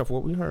 based off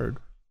what we heard,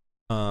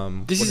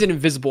 this is an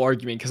invisible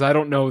argument, because I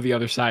don't know the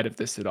other side of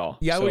this at all.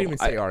 Yeah, I wouldn't even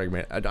say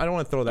argument. I don't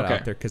want to throw that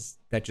out there, because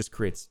that just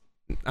creates,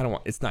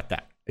 it's not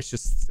that. It's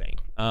just saying.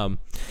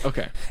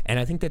 Okay. And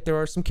I think that there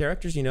are some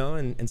characters,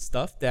 and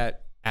stuff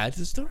that add to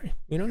the story.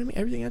 You know what I mean?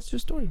 Everything adds to the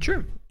story.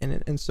 True.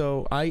 And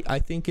so I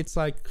think it's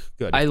like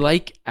good. I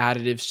like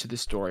additives to the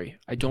story.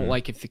 I don't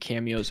like if the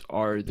cameos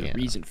are the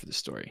reason for the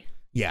story.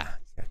 Yeah.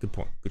 Good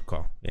point. Good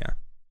call. Yeah.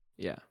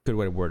 Yeah. Good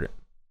way to word it.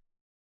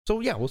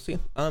 So yeah, we'll see.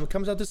 It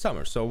comes out this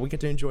summer, so we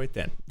get to enjoy it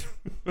then.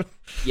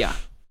 Yeah.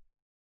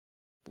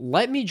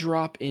 Let me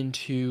drop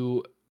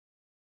into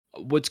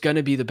what's going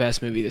to be the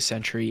best movie of the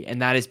century,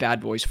 and that is Bad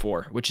Boys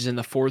 4, which is in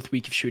the 4th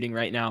week of shooting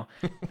right now.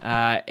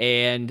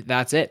 And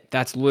that's it.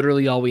 That's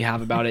literally all we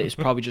have about it. It's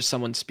probably just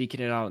someone speaking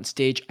it out on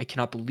stage. I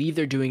cannot believe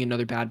they're doing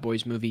another Bad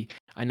Boys movie.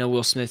 I know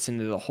Will Smith's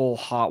into the whole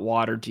hot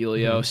water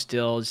dealio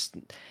still. Just,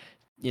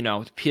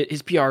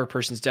 his PR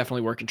person's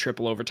definitely working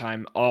triple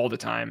overtime all the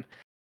time.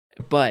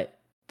 But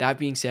that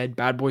being said,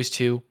 Bad Boys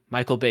 2,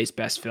 Michael Bay's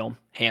best film,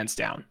 hands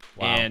down.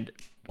 Wow. And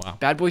Wow.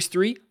 Bad Boys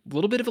 3, a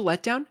little bit of a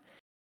letdown.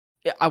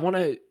 I want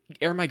to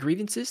air my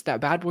grievances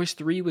that Bad Boys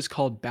 3 was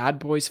called Bad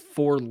Boys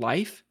for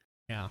Life.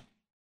 Yeah.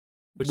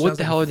 What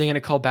the hell are they going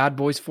to call Bad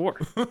Boys 4?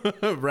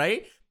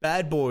 Right?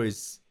 Bad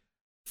Boys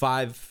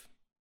 5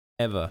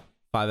 ever.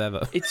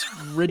 It's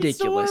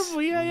ridiculous. It's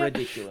horrible, yeah.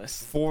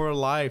 Ridiculous. For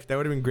Life. That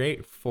would have been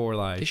great. For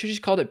Life. They should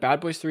just called it Bad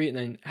Boys 3 and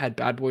then had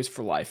Bad Boys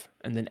for Life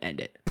and then end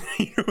it.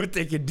 You know what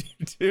they could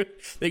do too?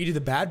 They could do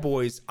the Bad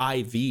Boys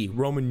IV,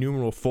 Roman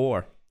numeral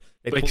 4.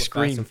 They Like pull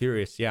Scream. Fast and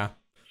Furious, yeah.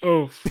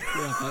 Oh,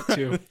 yeah, that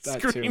too.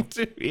 Scream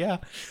too, yeah.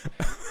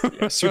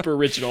 Yeah, super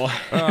original.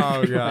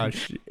 Oh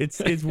gosh,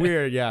 it's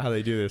weird, yeah, how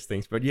they do those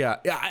things. But yeah,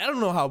 I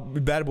don't know how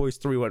Bad Boys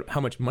 3,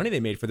 how much money they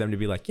made for them to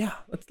be like, yeah,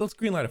 let's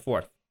greenlight a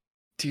 4th.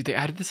 Dude, they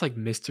added this like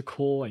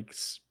mystical, like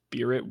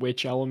spirit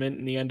witch element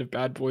in the end of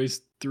Bad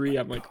Boys 3.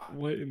 I'm like,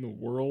 what in the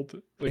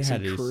world? Like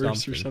some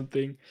curse or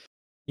something.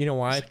 You know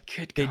why? Like,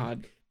 good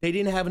God. They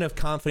didn't have enough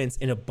confidence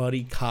in a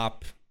buddy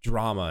cop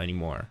drama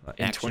anymore.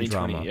 In Action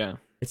 2020, drama. yeah.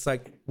 It's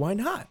like, why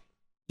not?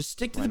 Just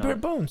stick to the bare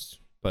bones.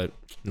 But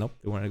nope,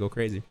 they want to go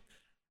crazy.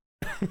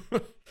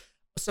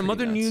 Some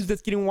other news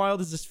that's getting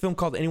wild is this film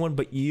called Anyone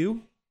But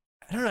You.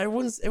 I don't know.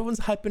 Everyone's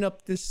hyping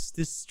up this.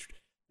 There's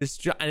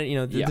a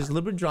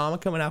little bit of drama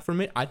coming out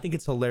from it. I think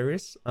it's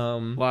hilarious. A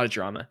lot of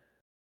drama.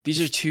 These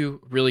are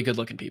two really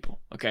good-looking people.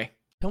 Okay.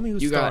 Tell me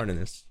who's starring in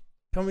this.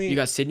 Tell me. You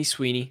got Sydney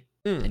Sweeney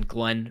and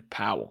Glenn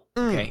Powell.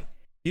 Okay.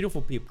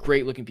 Beautiful people.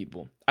 Great-looking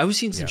people. I was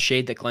seeing some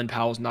shade that Glenn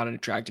Powell's not an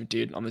attractive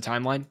dude on the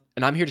timeline,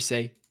 and I'm here to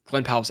say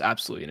Glenn Powell's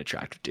absolutely an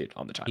attractive dude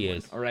on the timeline. He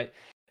is. All right.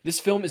 This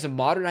film is a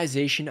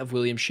modernization of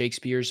William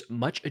Shakespeare's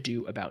Much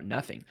Ado About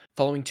Nothing,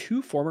 following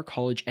two former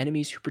college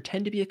enemies who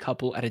pretend to be a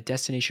couple at a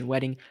destination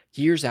wedding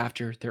years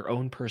after their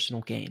own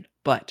personal gain,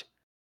 but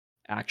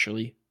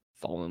actually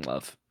fall in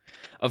love.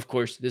 Of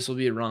course, this will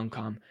be a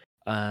rom-com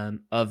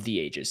of the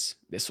ages.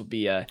 This will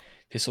be a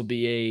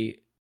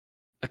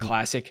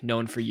classic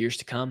known for years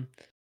to come.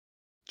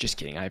 Just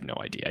kidding. I have no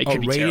idea. It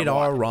could be rated terrible.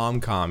 R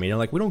rom-com. You know,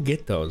 like we don't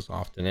get those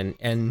often.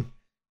 And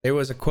there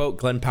was a quote,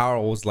 Glenn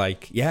Powell was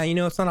like, yeah, you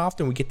know, it's not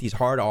often we get these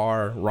hard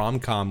R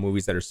rom-com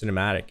movies that are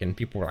cinematic. And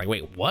people were like,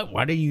 wait, what?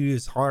 Why do you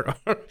use hard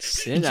R?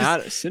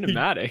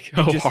 Cinematic.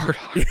 Hard R.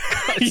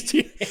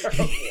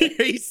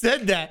 He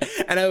said that.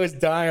 And I was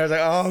dying. I was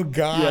like, oh,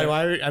 God. Yeah.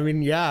 Why? I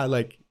mean, yeah,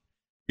 like,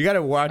 you got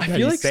to watch how I feel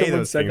you like say someone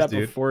those said things, that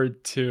dude. before,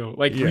 too.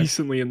 Like,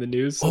 recently in the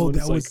news. Oh,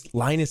 that was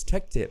Linus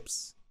Tech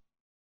Tips.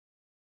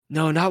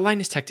 No, not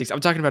Linus Tech Tips.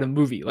 I'm talking about a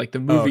movie. Like, the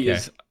movie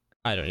is...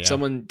 I don't know. Yeah.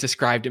 Someone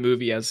described a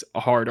movie as a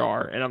hard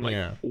R, and I'm like,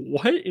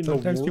 what in the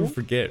world? Sometimes people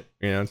forget,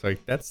 you know, it's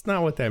like, that's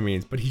not what that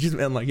means. But he just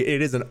meant like,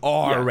 it is an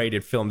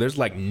R-rated film. There's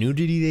like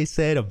nudity, they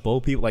said, of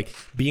both people, like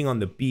being on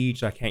the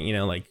beach. I can't, you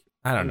know, like,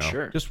 I don't know.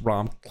 Sure. Just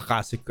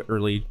classic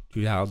early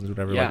 2000s,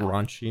 whatever, like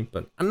raunchy.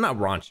 But I'm not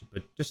raunchy,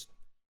 but just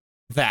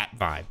that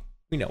vibe.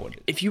 We know what it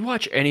is. If you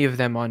watch any of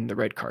them on the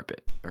red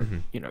carpet, or,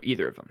 you know,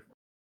 either of them,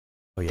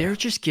 they're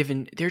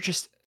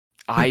just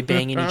eye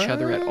banging each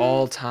other at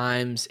all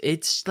times.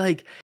 It's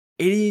like...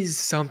 It is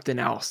something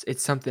else.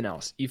 It's something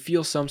else. You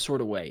feel some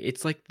sort of way.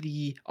 It's like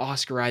the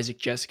Oscar Isaac,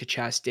 Jessica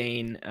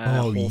Chastain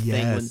whole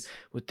thing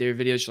with their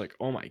videos. You're like,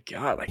 oh my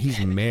God. Like,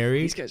 he's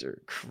married. These guys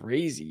are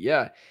crazy.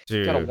 Yeah. Dude.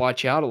 You got to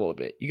watch out a little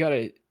bit. You got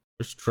to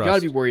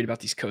be worried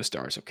about these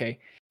co-stars. Okay.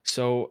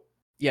 So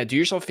yeah, do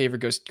yourself a favor.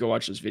 Go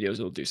watch those videos.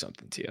 It'll do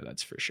something to you.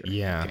 That's for sure.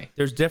 Yeah. Okay.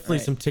 There's definitely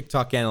some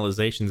TikTok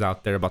analyzations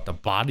out there about the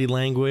body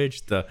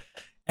language, the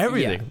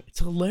everything. Yeah. It's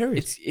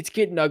hilarious. It's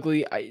getting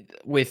ugly.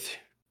 With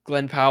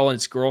Glenn Powell and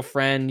his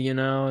girlfriend, you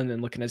know, and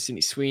then looking at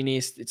Sydney Sweeney.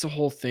 It's a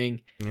whole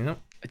thing. Yeah.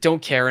 I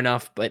don't care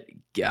enough, but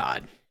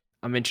God,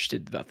 I'm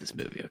interested about this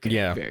movie. Okay.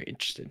 Yeah. Very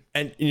interested.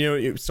 And you know,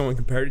 if someone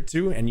compared it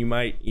to, and you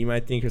might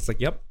think it's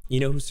like, yep, you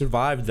know who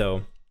survived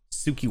though?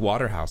 Suki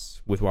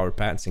Waterhouse with Robert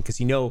Pattinson.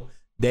 Because you know,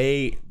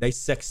 they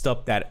sexed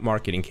up that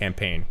marketing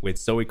campaign with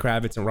Zoe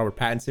Kravitz and Robert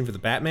Pattinson for the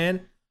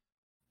Batman.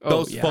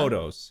 Those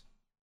photos.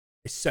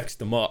 They sexed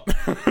them up.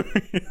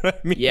 You know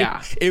what I mean?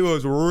 Yeah. It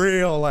was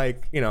real,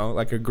 like, you know,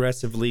 like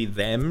aggressively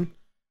them.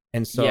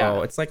 And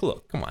so it's like,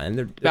 look, come on.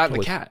 They're about the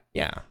cat.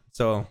 Yeah.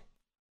 So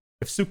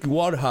if Suki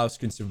Waterhouse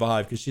can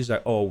survive, because she's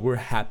like, oh, we're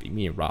happy,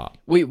 me and Rob.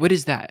 Wait, what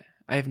is that?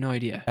 I have no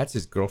idea. That's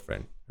his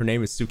girlfriend. Her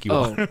name is Suki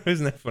Waterhouse.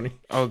 Isn't that funny?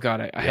 Oh,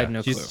 God. I had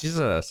no clue. She's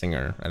a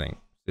singer, I think.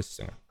 She's a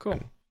singer. Cool.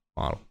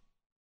 Model.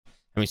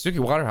 I mean, Suki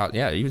Waterhouse,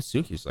 yeah, even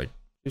Suki's like,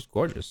 she's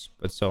gorgeous.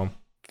 But so.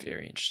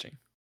 Very interesting.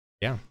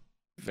 Yeah.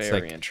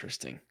 Very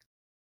interesting.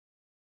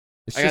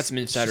 I got some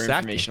insider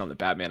information on the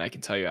Batman. I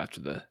can tell you after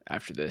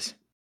this,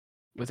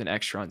 with an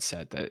extra on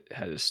set that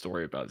had a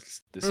story about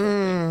this whole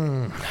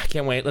thing. I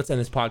can't wait. Let's end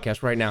this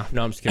podcast right now.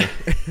 No, I'm just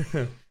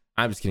kidding.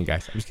 I'm just kidding,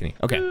 guys. I'm just kidding.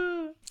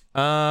 Okay.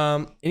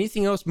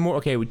 Anything else more?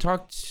 Okay, we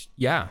talked.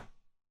 Yeah.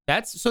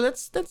 That's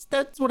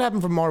what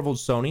happened for Marvel.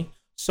 Sony.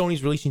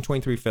 Sony's releasing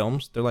 23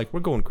 films. They're like, we're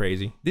going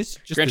crazy. This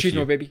just Gran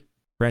Turismo, baby.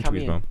 Gran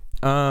Turismo.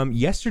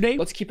 Yesterday,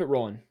 let's keep it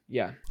rolling.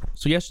 Yeah.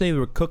 So yesterday we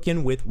were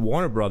cooking with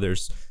Warner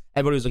Brothers.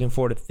 Everybody was looking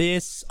forward to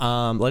this.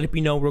 Let it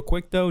be known real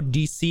quick though,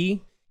 DC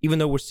even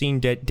though we're seeing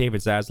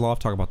David Zaslav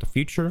talk about the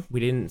future, we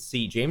didn't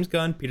see James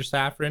Gunn, Peter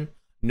Safran,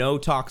 no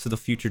talks of the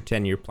future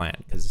 10-year plan,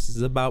 because this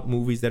is about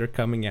movies that are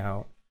coming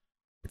out.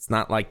 It's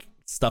not like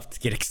stuff to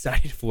get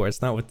excited for.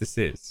 It's not what this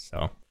is.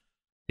 So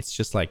it's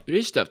just like, there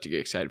is stuff to get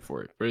excited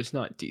for it, but it's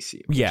not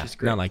DC. Yeah,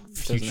 not like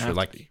future,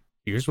 like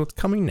here's what's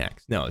coming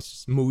next. No, it's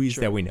just movies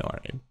that we know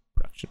are in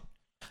production.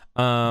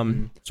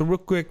 So real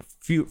quick,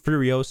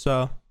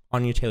 Furiosa,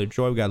 Anya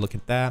Taylor-Joy, we gotta look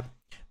at that.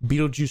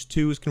 Beetlejuice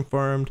 2 is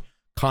confirmed.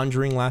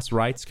 Conjuring Last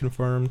Rites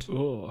confirmed.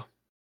 Oh,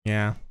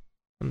 yeah.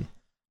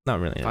 Not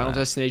really. Final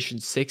Destination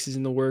 6 is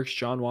in the works.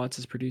 John Watts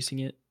is producing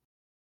it.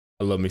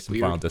 I love me some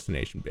Final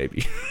Destination,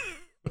 baby.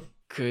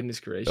 Goodness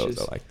gracious.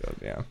 I like those,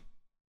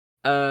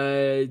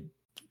 yeah.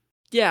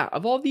 Yeah,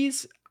 of all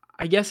these,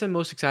 I guess I'm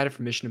most excited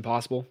for Mission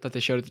Impossible that they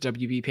showed at the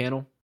WB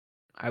panel,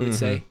 I would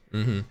say.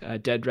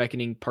 Dead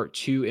Reckoning Part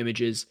 2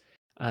 images.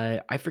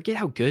 I forget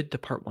how good the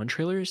Part 1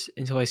 trailer is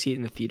until I see it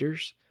in the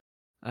theaters.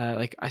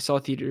 Like I saw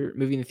a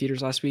movie in the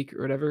theaters last week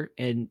or whatever,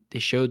 and they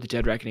showed the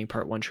Dead Reckoning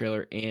Part 1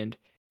 trailer, and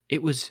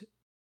it was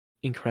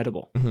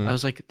incredible. I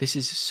was like, this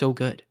is so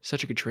good.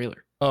 Such a good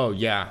trailer. Oh,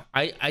 yeah.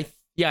 I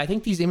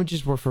think these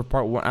images were for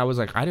Part 1. I was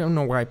like, I don't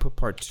know why I put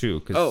Part 2.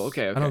 Cause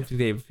okay. I don't think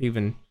they've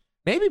even...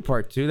 Maybe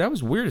Part 2. That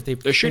was weird.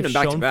 They're shooting them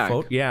back to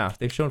back. Yeah,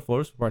 they've shown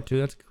photos for Part 2.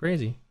 That's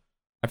crazy.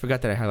 I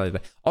forgot that I highlighted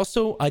that.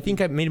 Also, I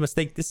think I made a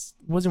mistake. This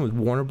wasn't with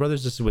Warner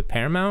Brothers. This is with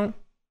Paramount.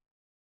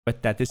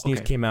 But that this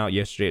news came out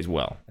yesterday as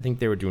well. I think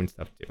they were doing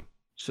stuff too.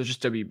 So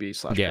just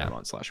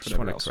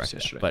WB/Paramount/whatever else was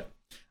yesterday. But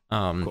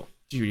cool.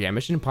 Dude, yeah,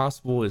 Mission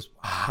Impossible is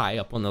high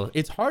up on the...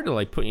 It's hard to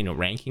like put,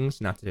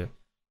 rankings, not to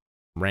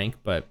rank,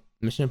 but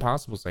Mission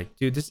Impossible is like,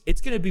 dude,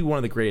 it's going to be one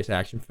of the greatest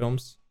action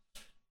films.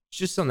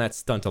 Just on that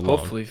stunt alone.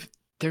 Hopefully.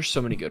 There's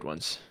so many good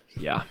ones.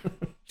 Yeah.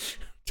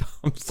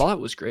 Fallout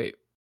was great.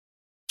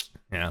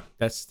 Yeah,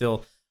 that's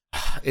still...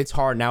 It's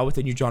hard now with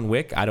the new John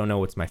Wick. I don't know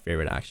what's my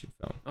favorite action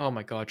film. Oh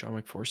my God, John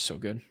Wick 4 is so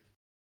good.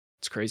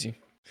 It's crazy.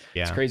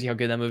 Yeah. It's crazy how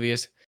good that movie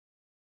is.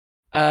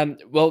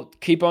 Well,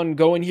 keep on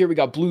going here. We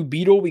got Blue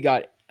Beetle. We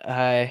got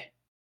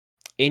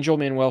Angel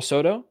Manuel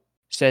Soto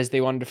says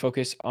they wanted to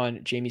focus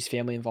on Jamie's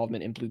family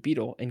involvement in Blue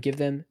Beetle and give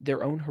them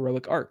their own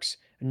heroic arcs.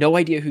 No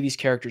idea who these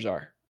characters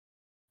are.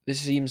 This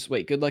seems...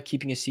 Wait, good luck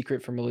keeping a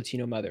secret from a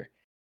Latino mother.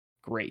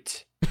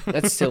 Great.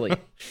 That's silly.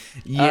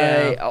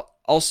 Yeah.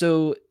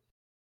 Also,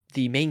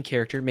 the main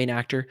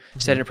actor,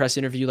 said in a press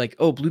interview, like,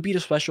 oh, Blue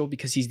Beetle special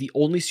because he's the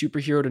only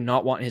superhero to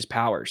not want his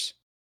powers.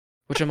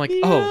 Which I'm like,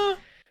 oh,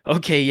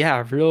 okay,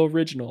 yeah, real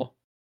original.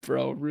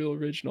 Bro, real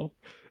original.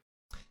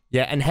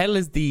 Yeah, and Hell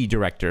is the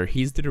director.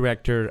 He's the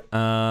director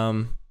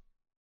of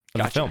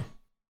the film.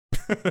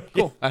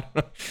 Cool. I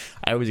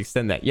always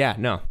extend that. Yeah,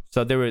 no.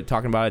 So they were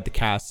talking about it, the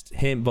cast,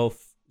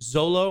 both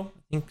Xolo.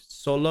 Yeah.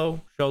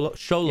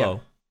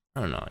 I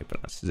don't know how he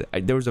pronounces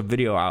it. There was a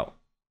video out.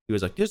 He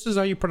was like, this is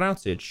how you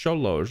pronounce it.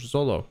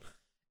 Xolo.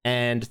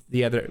 And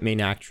the other main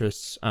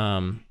actress,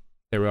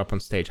 they were up on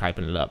stage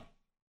hyping it up.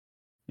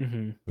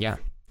 Yeah.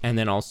 And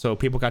then also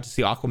people got to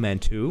see Aquaman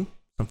 2.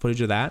 Some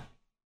footage of that.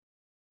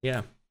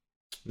 Yeah.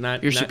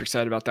 You're super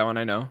excited about that one,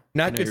 I know.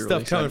 Not good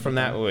stuff coming from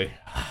that way.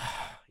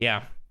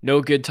 Yeah.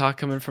 No good talk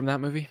coming from that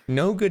movie?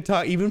 No good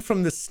talk, even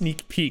from the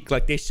sneak peek.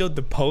 Like, they showed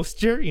the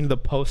poster, the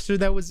poster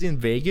that was in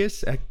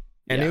Vegas, and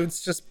it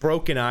was just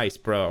broken ice,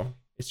 bro.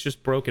 It's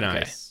just broken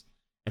ice.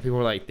 And people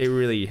were like, they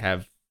really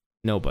have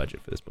no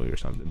budget for this movie or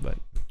something, but...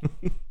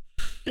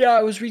 Yeah,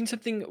 I was reading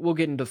something. We'll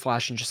get into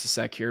Flash in just a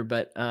sec here,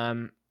 but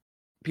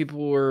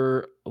people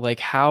were like,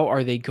 how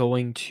are they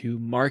going to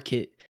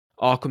market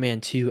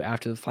Aquaman 2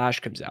 after The Flash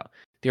comes out?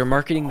 They're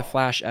marketing The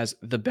Flash as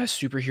the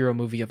best superhero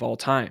movie of all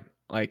time,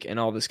 like, and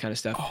all this kind of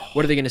stuff.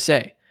 What are they going to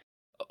say?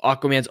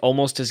 Aquaman's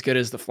almost as good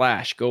as The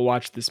Flash. Go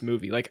watch this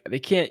movie. Like, they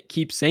can't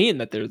keep saying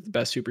that they're the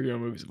best superhero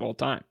movies of all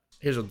time.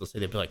 Here's what they'll say.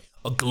 They'll be like,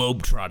 a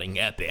globe-trotting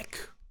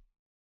epic.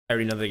 I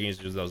already know they can use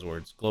those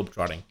words.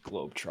 Globe-trotting.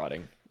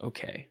 Globe-trotting.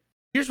 Okay.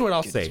 Here's what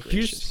I'll say.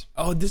 This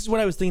is what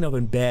I was thinking of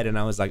in bed, and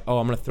I was like, oh,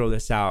 I'm going to throw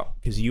this out,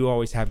 because you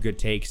always have good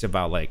takes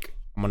about, like,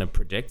 I'm going to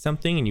predict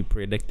something, and you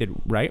predicted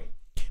right.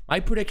 My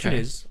prediction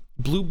is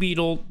Blue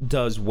Beetle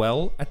does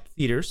well at the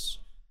theaters,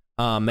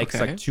 makes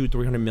like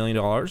 $200-300 million,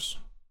 a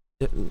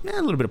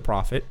little bit of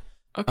profit.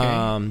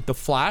 Okay. The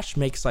Flash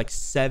makes like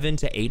 $700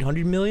 to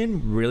 $800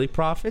 million, really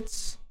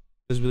profits,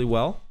 does really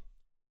well.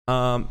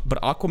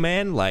 But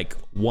Aquaman like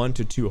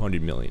 $100 to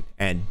 $200 million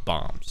and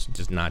bombs,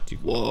 does not do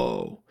well.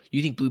 Whoa.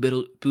 You think Blue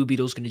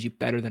Beetle's going to do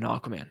better than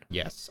Aquaman?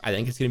 Yes, I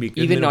think it's going to be a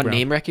good even on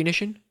name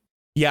recognition.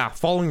 Yeah,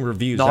 following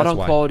reviews. Not on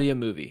quality of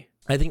movie.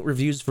 I think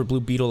reviews for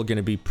Blue Beetle are going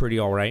to be pretty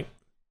all right.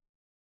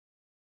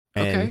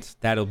 And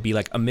that'll be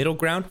like a middle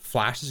ground.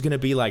 Flash is going to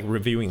be like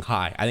reviewing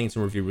high. I think it's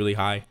going to review really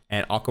high.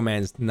 And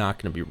Aquaman's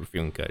not going to be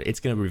reviewing good. It's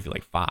going to review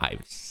like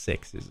 5,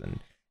 6s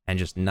and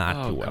just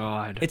not do well.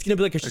 God. It's going to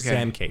be like a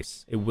Shazam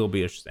case. It will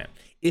be a Shazam.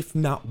 If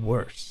not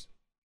worse.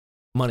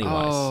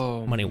 Money-wise.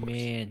 Oh, money-wise.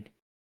 Man.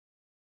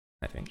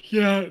 I think.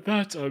 Yeah,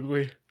 that's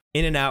ugly.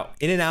 In and out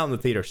in the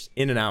theaters.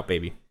 In and out,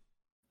 baby.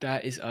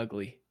 That is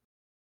ugly.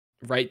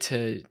 Right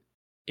to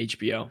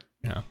HBO.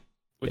 Yeah.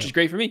 Which is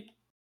great for me.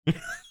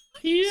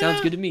 Yeah.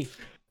 Sounds good to me.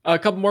 A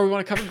couple more we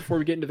want to cover before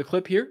we get into the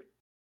clip here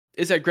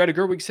is that Greta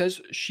Gerwig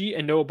says she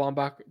and Noah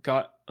Baumbach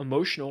got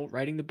emotional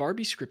writing the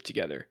Barbie script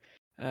together.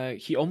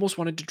 He almost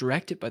wanted to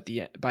direct it, but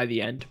by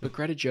the end, but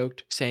Greta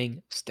joked,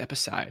 saying, "Step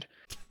aside."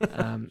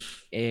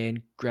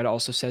 And Greta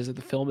also says that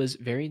the film is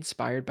very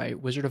inspired by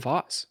Wizard of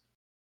Oz.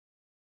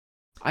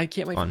 I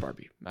can't wait for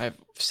Barbie. I've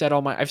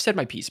said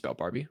my piece about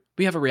Barbie.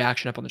 We have a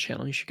reaction up on the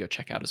channel. You should go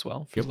check out as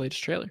well for the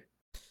latest trailer.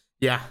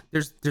 Yeah,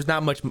 there's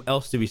not much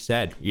else to be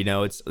said. You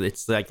know,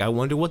 it's like I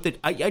wonder what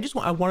I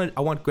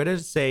want Greta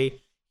to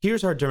say,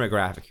 here's our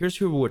demographic. Here's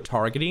who we're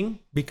targeting,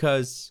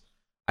 because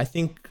I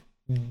think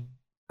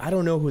I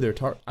don't know who they're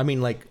I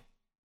mean, like,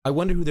 I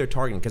wonder who they're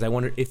targeting, because I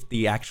wonder if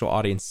the actual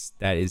audience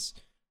that is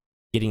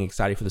getting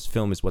excited for this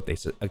film is what they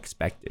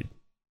expected.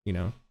 You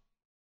know,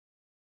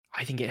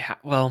 I think I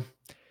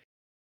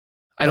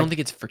don't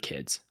think it's for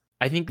kids.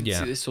 I think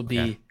this will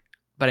be,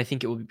 but I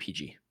think it will be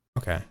PG.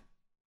 Okay.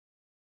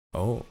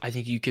 Oh. I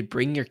think you could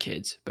bring your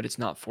kids, but it's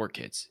not for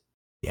kids.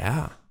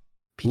 Yeah.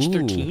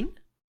 PG-13?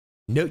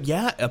 No,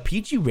 yeah, a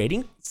PG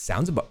rating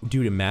sounds about,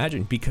 dude,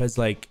 imagine, because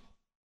like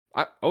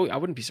I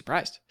wouldn't be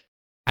surprised.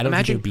 I don't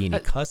think there'd be any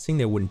cussing,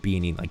 there wouldn't be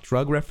any like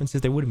drug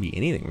references, there wouldn't be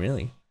anything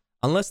really.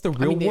 Unless the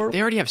real world.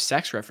 They already have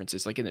sex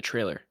references like in the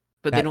trailer,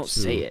 but they don't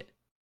say it.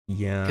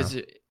 Yeah. Because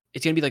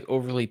it's going to be like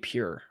overly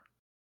pure.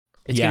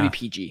 It's going to be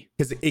PG.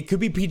 Because it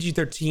could be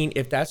PG-13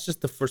 if that's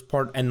just the first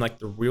part, and like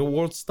the real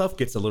world stuff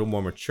gets a little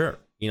more mature.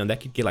 You know,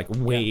 that could get like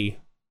way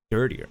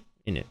dirtier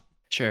in it.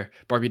 Sure.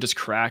 Barbie does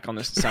crack on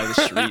the side of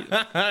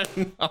the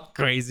street.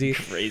 Crazy,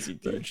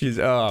 dude. She's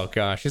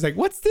like,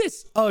 what's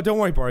this? Oh, don't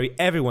worry, Barbie.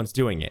 Everyone's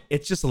doing it.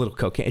 It's just a little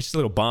cocaine. It's just a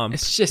little bomb.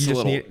 It's just a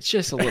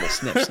little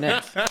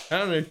sniff.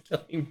 I'm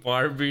telling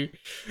Barbie.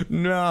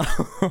 No.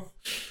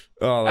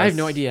 I have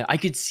no idea. I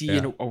could see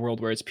in a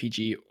world where it's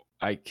PG.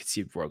 I could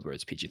see a world where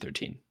it's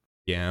PG-13.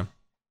 Yeah.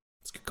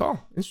 It's a good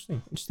call.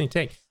 Interesting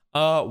take.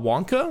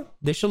 Wonka.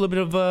 They show a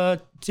little bit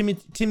of Timmy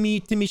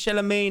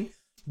Chalamet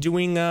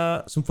doing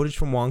some footage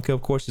from Wonka.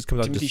 Of course, this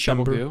comes out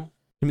December.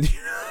 Timothy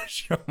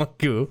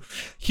Chalamet.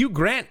 Hugh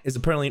Grant is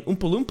apparently an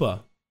Oompa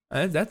Loompa.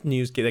 That's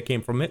news that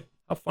came from it.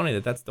 How funny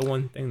that's the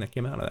one thing that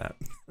came out of that.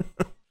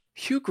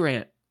 Hugh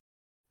Grant,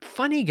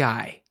 funny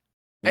guy.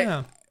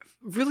 Yeah,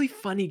 really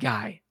funny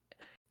guy.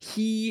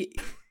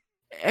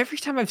 Every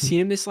time I've seen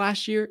him this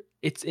last year,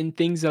 it's in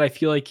things that I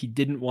feel like he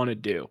didn't want to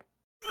do.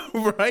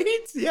 Right?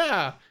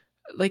 Yeah.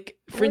 Like,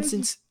 for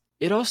instance,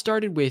 it all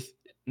started with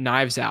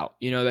Knives Out,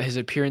 you know, his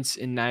appearance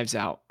in Knives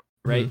Out,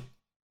 right?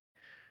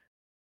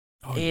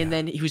 Mm-hmm. And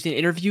then he was in an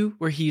interview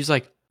where he was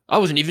like, I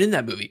wasn't even in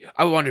that movie.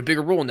 I wanted a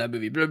bigger role in that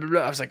movie. Blah, blah,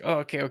 blah. I was like,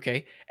 oh,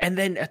 okay. And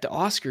then at the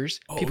Oscars,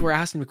 people were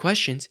asking him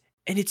questions,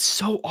 and it's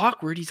so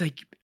awkward. He's like,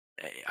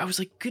 I was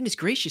like, goodness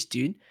gracious,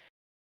 dude.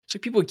 It's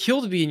like people would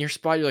kill to be in your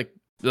spot. You're like,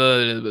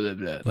 blah, blah, blah,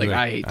 blah. Like,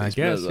 I hate this. I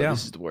guess, blah, blah.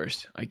 This is the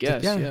worst. I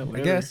guess. Yeah,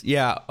 I guess.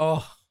 Yeah.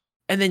 Oh.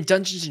 And then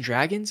Dungeons and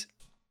Dragons,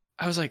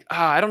 I was like,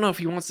 I don't know if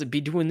he wants to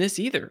be doing this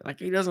either. Like,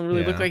 he doesn't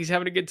really look like he's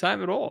having a good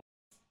time at all.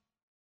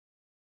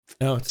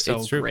 No, it's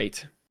true.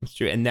 Great. It's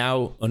true. And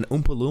now an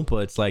Oompa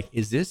Loompa, it's like,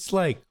 is this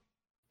like...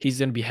 He's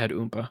going to be head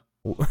Oompa.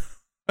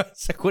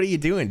 It's like, what are you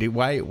doing, dude?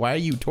 Why are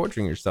you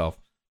torturing yourself?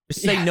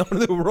 Just say no to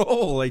the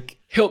role. Like,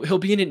 he'll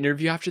be in an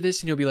interview after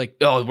this, and he'll be like,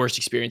 "Oh, the worst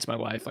experience of my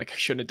life. Like, I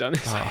shouldn't have done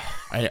this."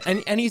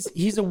 And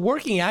he's a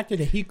working actor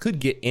that he could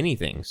get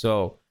anything.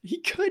 So he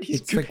could.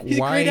 He's a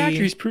great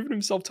actor. He's proven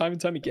himself time and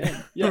time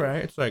again. Yeah.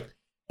 Right. It's like,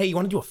 hey, you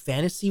want to do a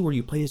fantasy where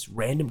you play this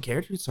random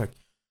character? It's like,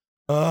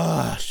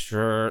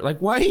 sure. Like,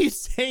 why are you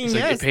saying it's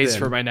yes? Like, it pays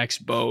for my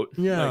next boat.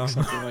 Yeah, like,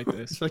 something like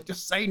this. It's like,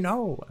 just say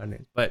no.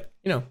 But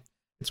you know,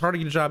 it's hard to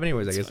get a job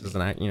anyways. I guess as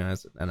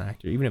an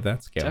actor, even if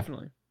that's scale.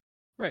 Definitely.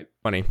 Right.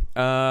 Funny.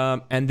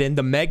 And then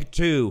the Meg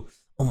 2.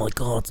 Oh my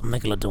God, it's a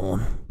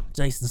Megalodon.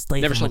 Jason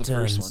Statham Never saw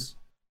returns. the first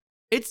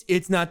one.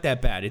 It's not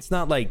that bad. It's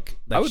not like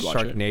I would watch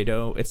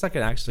Sharknado. It's like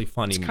an actually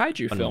funny. It's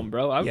kaiju film,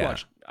 bro. I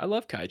watch. I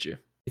love kaiju.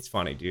 It's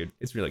funny, dude.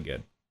 It's really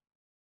good.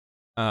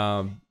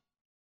 The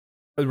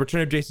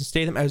return of Jason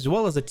Statham, as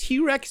well as a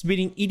T-Rex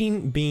being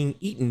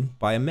eaten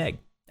by a Meg,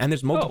 and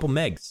there's multiple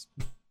Megs.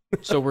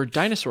 So we're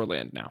dinosaur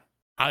land now.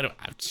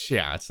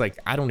 It's like,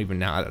 I don't even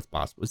know how that's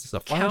possible. Is this a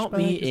flashback? Count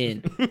me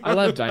in. I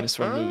love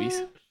dinosaur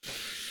movies.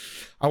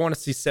 I want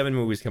to see 7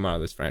 movies come out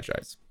of this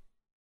franchise.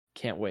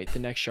 Can't wait. The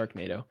next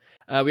Sharknado.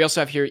 We also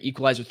have here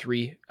Equalizer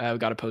 3. We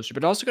got a poster,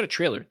 but also got a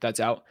trailer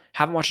that's out.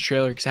 Haven't watched a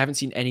trailer because I haven't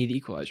seen any of the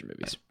Equalizer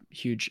movies.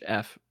 Huge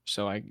F.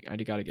 So I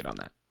got to get on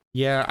that.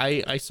 Yeah,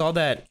 I saw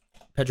that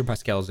Pedro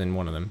Pascal's in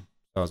one of them.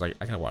 So I was like,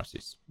 I gotta watch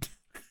these.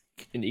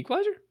 In the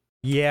Equalizer?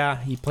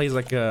 Yeah, he plays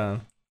like an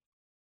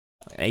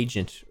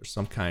agent or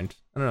some kind.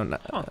 I don't know.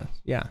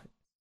 Yeah.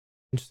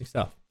 Interesting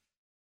stuff.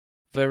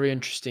 Very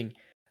interesting.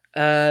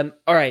 All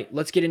right,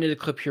 let's get into the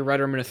clip here,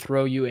 Ryder. I'm going to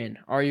throw you in.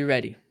 Are you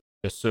ready?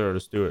 Yes, sir.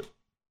 Let's do it.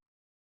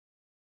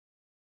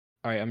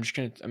 All right, I'm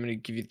gonna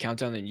give you the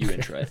countdown, then you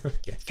intro it.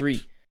 Okay.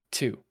 3,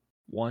 2,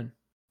 1,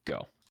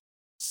 go.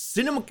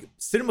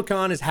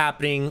 Cinemacon is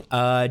happening.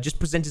 Just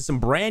presented some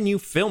brand new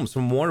films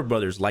from Warner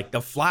Brothers, like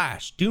The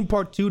Flash, Dune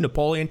Part 2,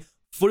 Napoleon,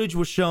 Footage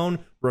was shown,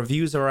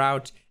 reviews are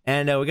out,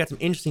 and we got some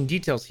interesting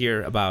details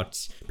here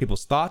about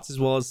people's thoughts as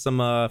well as some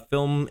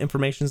film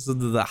information, so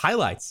the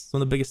highlights,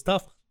 some of the biggest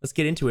stuff. Let's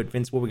get into it,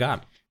 Vince. What we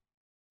got?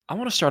 I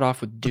want to start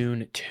off with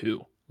Dune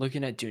 2.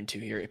 Looking at Dune 2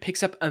 here, it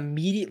picks up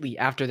immediately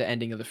after the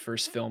ending of the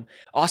first film.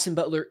 Austin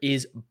Butler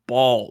is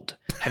bald.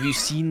 Have you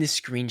seen this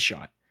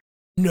screenshot?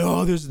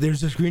 No, there's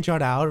a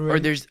screenshot out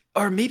already.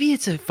 Or maybe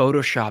it's a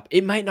Photoshop.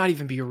 It might not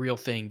even be a real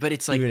thing, but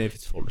it's like, even if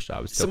it's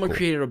Photoshop, it's still someone cool.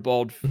 created a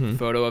bald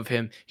photo of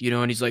him,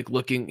 and he's like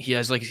looking. He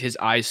has like his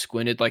eyes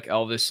squinted like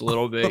Elvis a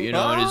little bit,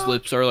 and his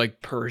lips are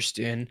like pursed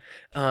in.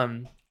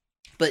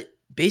 But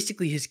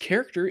basically, his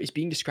character is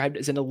being described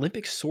as an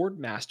Olympic sword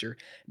master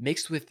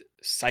mixed with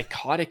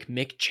psychotic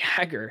Mick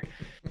Jagger.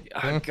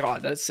 Oh,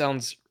 God, that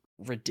sounds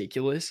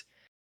ridiculous.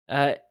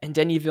 And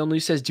Denis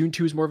Villeneuve says Dune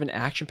 2 is more of an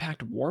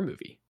action-packed war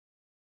movie.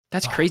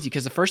 That's crazy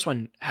because the first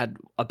one had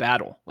a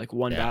battle, like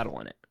one battle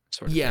in it.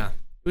 Sort of thing. It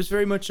was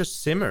very much a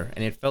simmer,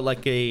 and it felt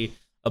like a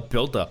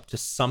build-up to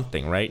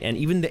something, right? And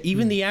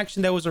even the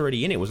action that was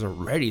already in it was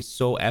already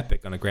so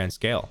epic on a grand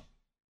scale.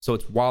 So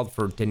it's wild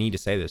for Denis to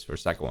say this for a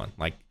second one.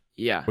 Like,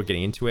 we're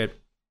getting into it.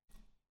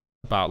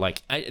 About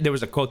like, there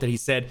was a quote that he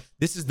said,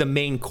 "This is the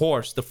main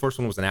course. The first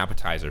one was an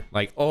appetizer."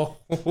 Like,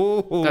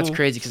 that's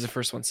crazy because the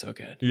first one's so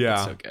good. Yeah,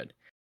 it's so good.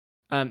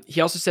 He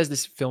also says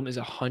this film is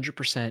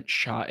 100%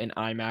 shot in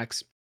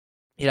IMAX.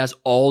 It has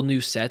all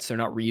new sets. They're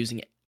not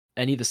reusing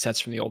any of the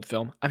sets from the old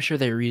film. I'm sure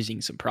they're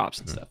reusing some props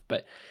and stuff.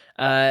 But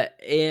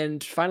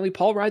and finally,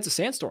 Paul rides a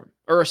sandworm.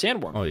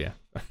 Oh yeah,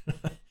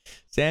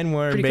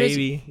 sandworm, pretty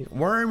baby, crazy.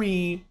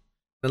 Wormy,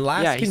 the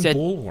Alaskan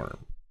bullworm.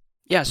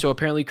 Yeah, so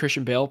apparently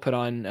Christian Bale put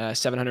on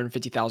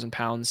 750,000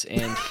 pounds,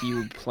 and he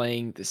will be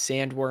playing the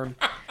sandworm.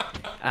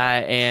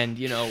 And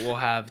we'll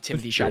have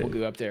Timothy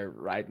Chalamet up there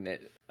riding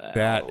it.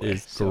 That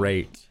is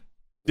great.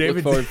 Look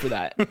forward for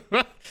that.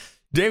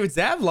 David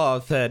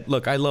Zaslav said,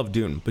 "Look, I love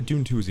Dune, but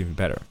Dune 2 is even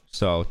better.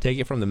 So take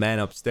it from the man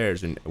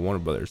upstairs in Warner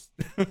Brothers."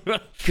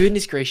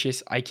 Goodness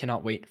gracious, I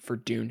cannot wait for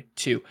Dune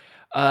 2.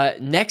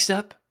 Next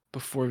up,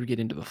 before we get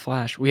into The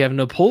Flash, we have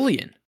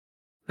Napoleon.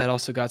 That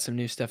also got some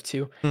new stuff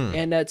too.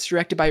 And it's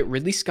directed by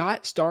Ridley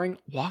Scott, starring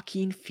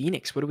Joaquin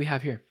Phoenix. What do we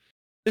have here?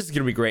 This is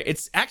going to be great.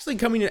 It's actually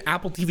coming to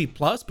Apple TV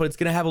Plus, but it's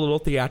going to have a little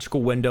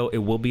theatrical window. It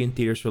will be in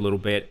theaters for a little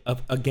bit.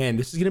 Again,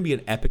 this is going to be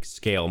an epic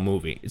scale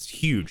movie. It's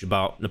huge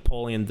about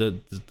Napoleon,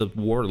 the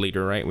war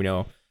leader, right? We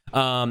know.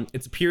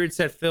 It's a period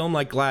set film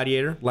like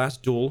Gladiator,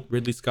 Last Duel.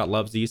 Ridley Scott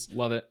loves these.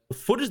 Love it. The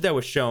footage that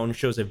was shown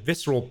shows a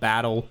visceral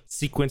battle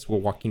sequence where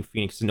Joaquin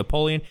Phoenix and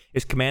Napoleon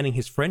is commanding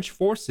his French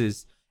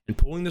forces and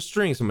pulling the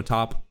strings from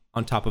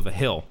on top of a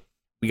hill.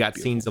 We got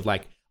scenes of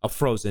like a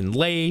frozen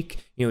lake.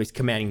 He's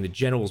commanding the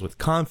generals with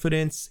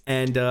confidence,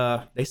 and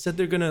they said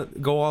they're gonna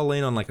go all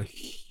in on like a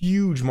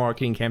huge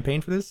marketing campaign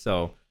for this.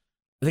 So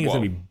I think it's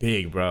gonna be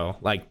big, bro.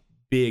 Like,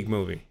 big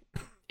movie.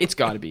 It's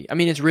got to be. I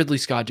mean, it's Ridley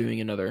Scott doing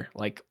another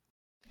like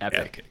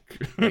epic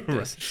like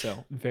this.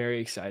 So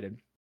very excited.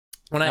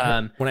 When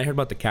I heard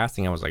about the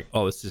casting, I was like,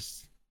 oh,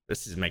 this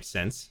makes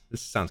sense.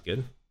 This sounds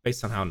good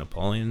based on how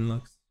Napoleon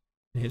looks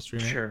in history.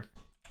 Right? Sure.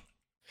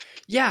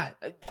 Yeah,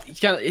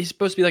 he's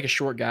supposed to be like a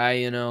short guy,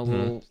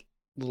 little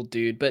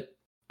dude, but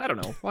I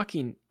don't know.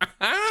 Joaquin,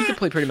 he can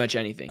play pretty much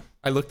anything.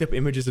 I looked up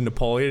images of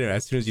Napoleon, and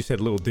as soon as you said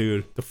little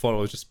dude, the photo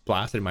was just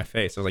blasted in my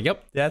face. I was like,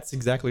 yep, that's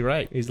exactly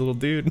right. He's a little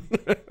dude.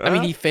 I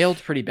mean, he failed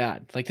pretty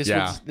bad. Like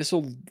this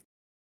will.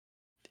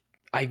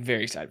 I'm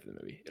very excited for the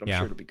movie. I'm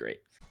sure it'll be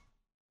great.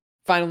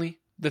 Finally,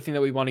 the thing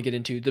that we want to get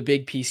into, the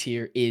big piece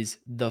here is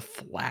The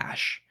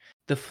Flash.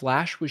 The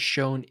Flash was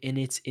shown in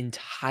its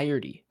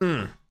entirety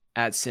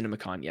at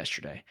Cinemacon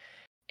yesterday.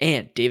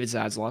 And David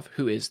Zaslav,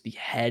 who is the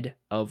head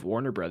of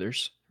Warner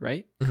Brothers,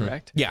 right?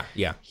 Correct?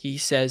 Yeah. He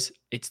says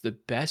it's the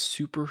best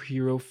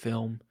superhero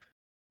film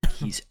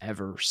he's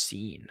ever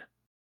seen.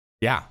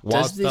 Yeah.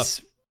 Wild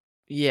stuff.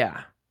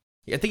 Yeah.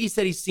 I think he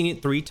said he's seen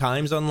it 3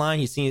 times online.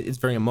 He's seen it. It's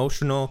very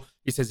emotional.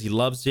 He says he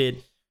loves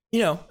it.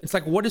 It's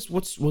like, what's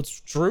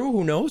true?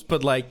 Who knows?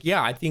 But like,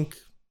 yeah, I think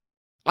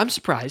I'm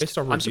surprised.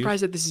 I'm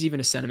surprised that this is even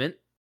a sentiment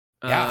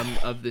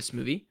of this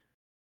movie.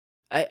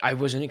 I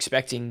wasn't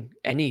expecting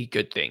any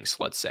good things,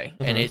 let's say.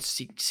 And it's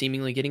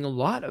seemingly getting a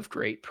lot of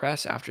great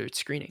press after its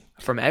screening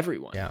from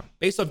everyone. Yeah.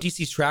 Based off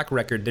DC's track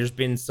record, there's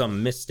been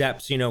some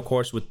missteps, of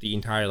course, with the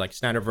entire like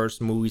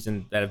Snyderverse movies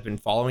and that have been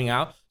following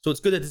out. So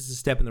it's good that this is a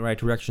step in the right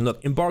direction.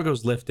 Look,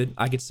 embargo's lifted.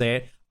 I could say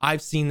it.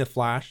 I've seen The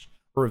Flash.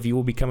 A review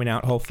will be coming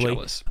out, hopefully.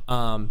 Jealous.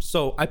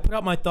 So I put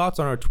out my thoughts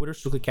on our Twitter,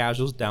 Strictly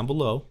Casuals, down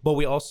below. But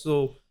we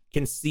also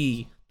can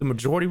see the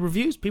majority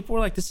reviews. People were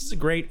like, this is a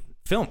great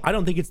film. I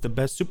don't think it's the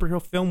best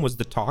superhero film, was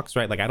the talks,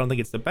 right? Like, I don't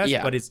think it's the best,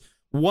 but it's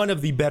one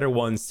of the better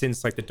ones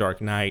since like The Dark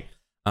Knight.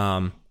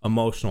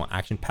 Emotional,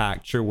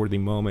 action-packed, cheer-worthy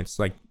moments.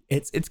 Like,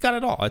 it's got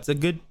it all. It's a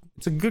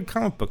good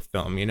comic book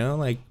film,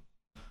 like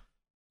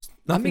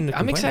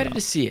I'm excited to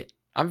see it.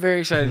 I'm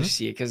very excited to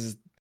see it because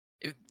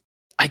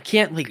I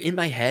can't, like, in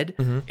my head,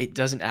 it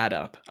doesn't add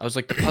up. I was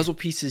like, the puzzle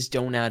pieces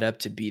don't add up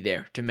to be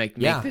there to make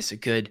this a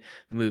good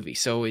movie.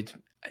 So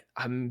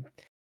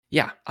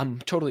yeah, I'm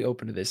totally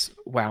open to this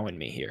wowing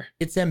me here.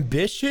 It's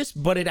ambitious,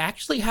 but it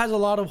actually has a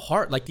lot of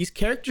heart. Like these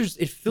characters,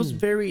 it feels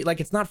very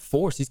like it's not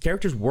forced. These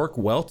characters work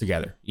well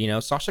together. You know,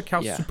 Sasha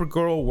Cal's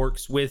Supergirl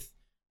works with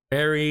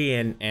Barry,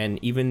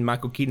 and even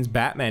Michael Keaton's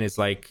Batman is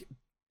like,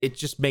 it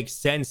just makes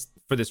sense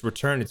for this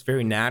return. It's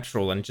very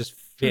natural and it just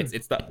fits.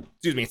 It's not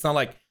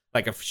like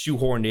a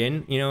shoehorned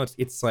in. You know,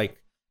 it's like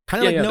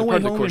kind of like No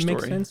Way Home. It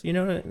makes sense. You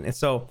know, and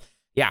so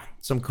yeah,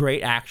 some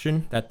great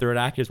action. That third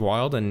act is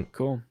wild and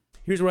cool.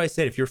 Here's what I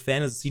said. If you're a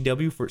fan of the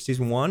CW for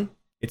season 1,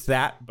 it's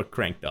that, but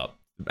cranked up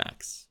to the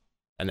max.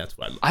 And that's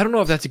what I love. I don't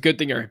know if that's a good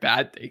thing or a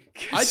bad thing.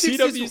 I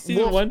think CW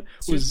season 1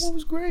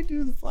 was great,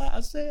 dude. The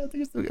Flash, I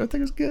think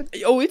it's good.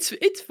 Oh,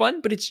 it's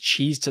fun, but it's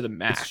cheese to the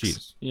max. It's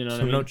cheese. You know what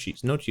so I mean?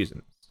 No cheese in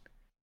it.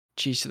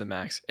 Cheese to the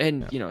max.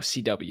 And, you know,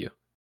 CW.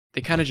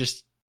 They kind of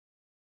just...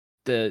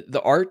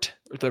 The art,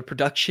 the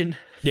production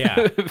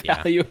value of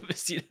a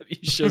CW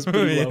show's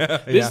pretty low.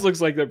 This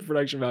looks like the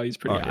production value is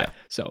pretty high. Yeah.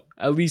 So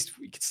at least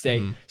we could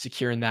stay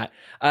secure in that.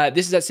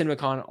 This is at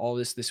CinemaCon, all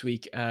this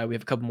week. We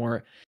have a couple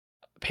more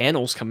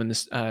panels coming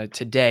this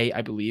today,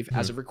 I believe,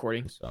 as of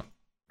recording. So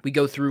we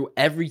go through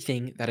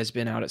everything that has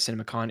been out at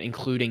CinemaCon,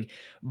 including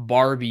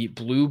Barbie,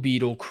 Blue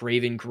Beetle,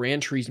 Kraven, Gran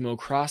Turismo,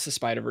 Cross the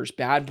Spider-Verse,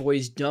 Bad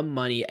Boys, Dumb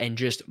Money, and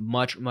just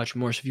much, much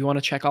more. So if you want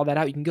to check all that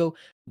out, you can go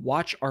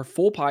watch our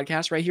full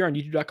podcast right here on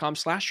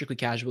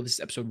youtube.com/strictlycasual. This is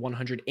episode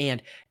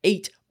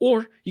 108,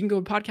 or you can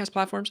go to podcast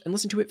platforms and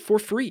listen to it for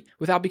free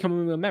without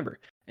becoming a member.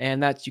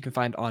 And that's you can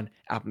find on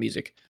Apple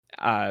Music,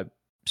 Spotify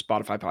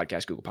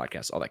Podcasts, Google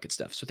Podcasts, all that good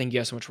stuff. So thank you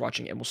guys so much for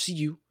watching, and we'll see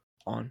you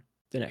on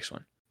the next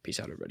one. Peace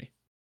out, everybody.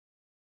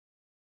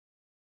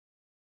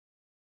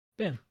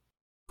 Bam.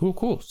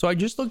 Cool. So I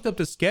just looked up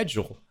the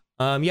schedule.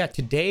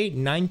 Today,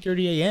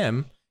 9:30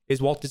 a.m.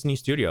 is Walt Disney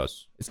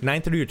Studios. It's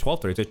 9:30 or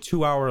 12:30. It's a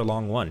 2-hour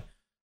long one.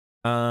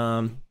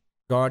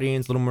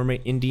 Guardians, Little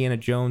Mermaid, Indiana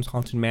Jones,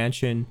 Haunted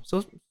Mansion.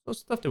 So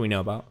stuff that we know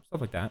about.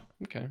 Stuff like that.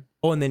 Okay.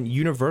 Oh, and then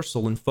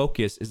Universal and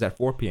Focus is at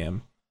 4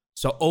 p.m.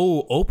 So,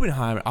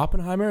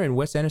 Oppenheimer and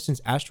Wes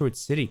Anderson's Asteroid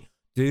City.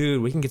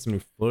 Dude, we can get some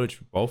new footage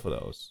for both of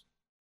those.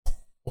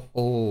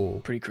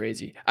 Oh, pretty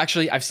crazy.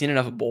 Actually, I've seen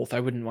enough of both. I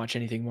wouldn't watch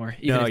anything more.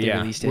 Even if they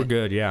released it. We're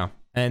good. Yeah.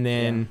 And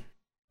then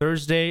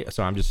Thursday.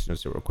 So I'm just gonna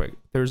say real quick.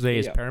 Thursday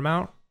is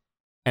Paramount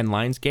and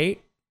Lionsgate.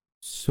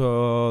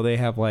 So they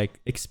have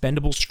like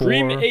Expendables.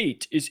 Scream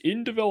 8 is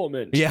in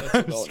development. Yeah,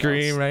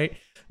 Scream, right?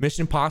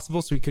 Mission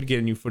Impossible. So we could get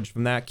a new footage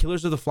from that.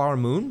 Killers of the Flower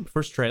Moon.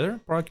 First trailer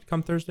probably could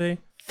come Thursday.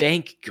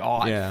 Thank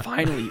God. Yeah.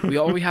 Finally.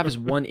 All we have is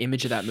one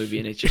image of that movie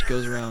and it just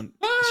goes around.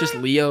 It's just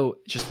Leo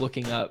just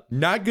looking up.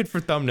 Not good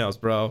for thumbnails,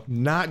 bro.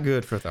 Not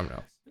good for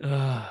thumbnails.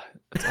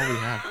 That's all we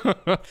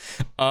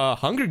have.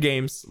 Hunger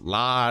Games.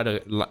 Lot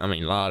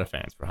of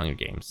fans for Hunger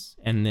Games.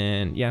 And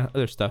then,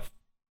 other stuff.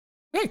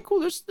 Hey, cool.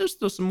 There's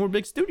still some more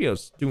big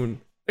studios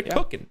doing, they're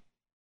cooking.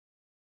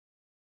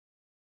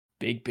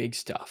 Big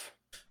stuff.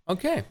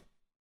 Okay.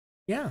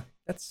 Yeah,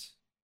 that's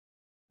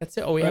it.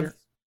 Oh, we have.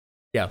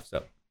 Yeah,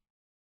 so.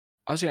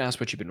 I was going to ask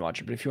what you've been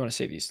watching, but if you want to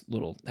say these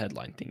little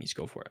headline thingies,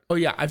 go for it. Oh,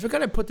 yeah. I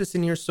forgot I put this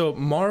in here. So,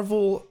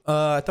 Marvel,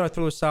 I thought I'd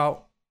throw this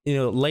out. You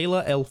know,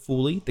 Layla El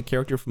Fuli, the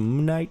character from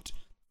Moon Knight,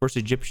 first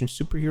Egyptian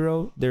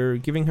superhero, they're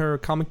giving her a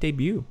comic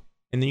debut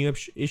in the new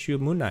issue of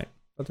Moon Knight.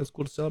 I thought that's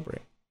cool to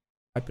celebrate.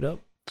 Hype it up.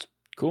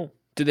 Cool.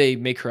 Did they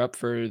make her up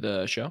for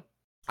the show?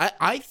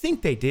 I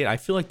think they did. I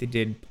feel like they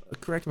did.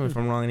 Correct me if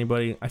I'm wrong,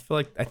 anybody. I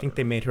think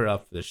they made her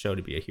up for the show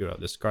to be a hero.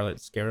 The Scarlet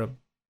Scarab.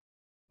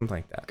 Something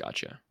like that.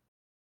 Gotcha.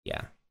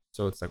 Yeah.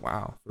 So it's like,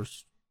 wow,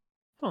 first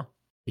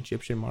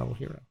Egyptian Marvel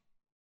hero.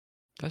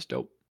 That's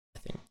dope. I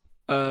think.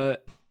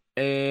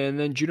 And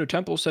then Juno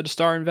Temple said to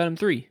star in Venom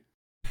 3.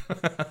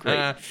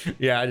 Great.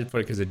 Yeah, I just put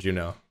it because of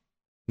Juno,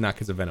 not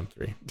because of Venom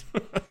 3.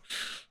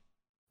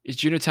 Is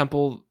Juno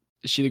Temple,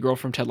 is she the girl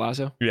from Ted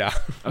Lasso? Yeah.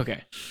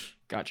 Okay.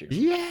 Got you.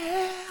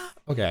 Yeah.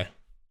 Okay.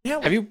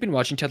 Yeah. Have you been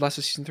watching Ted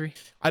Lasso season 3?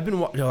 I've been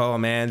oh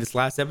man, this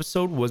last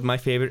episode was my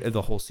favorite of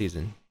the whole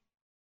season.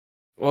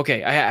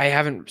 Okay, I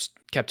haven't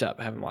kept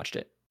up. I haven't watched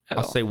it.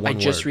 I'll say one word. I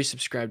just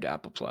resubscribed to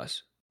Apple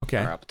Plus. Okay.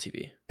 Or Apple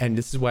TV. And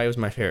this is why it was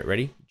my favorite.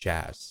 Ready?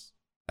 Jazz.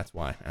 That's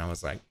why. And I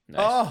was like,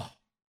 nice. Oh.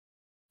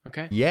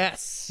 Okay.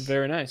 Yes.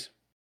 Very nice.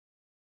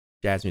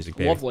 Jazz music,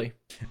 baby. Lovely.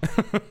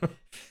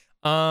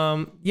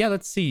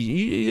 Let's see.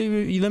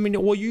 You let me know.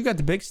 Well, you got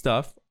the big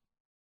stuff.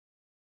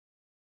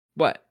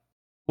 What?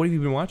 What have you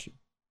been watching?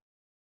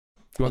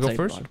 You want to go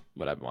first?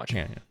 What I've been watching.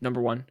 Yeah.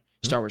 Number 1,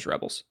 Star Wars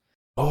Rebels.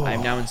 Oh. I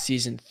am now in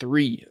season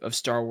 3 of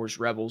Star Wars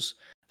Rebels.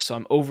 So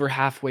I'm over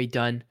halfway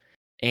done.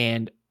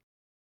 And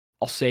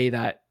I'll say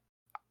that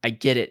I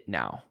get it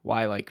now.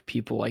 Why like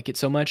people like it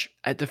so much.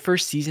 At the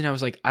first season, I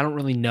was like, I don't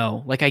really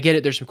know. Like I get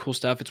it. There's some cool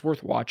stuff. It's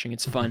worth watching.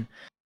 It's fun.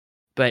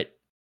 But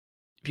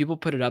people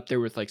put it up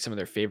there with like some of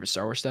their favorite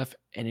Star Wars stuff.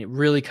 And it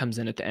really comes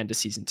in at the end of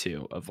season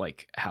 2 of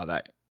like how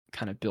that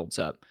kind of builds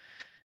up.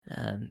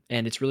 And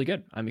it's really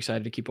good. I'm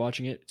excited to keep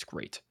watching it. It's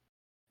great.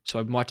 So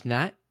I've been watching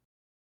that.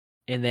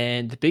 And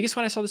then the biggest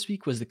one I saw this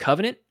week was The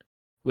Covenant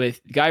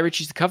with Guy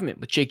Ritchie's The Covenant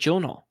with Jake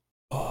Gyllenhaal.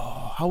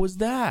 Oh, how was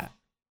that?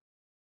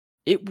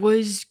 It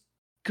was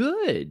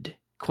good?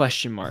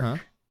 Question mark. Uh-huh.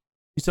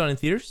 You saw it in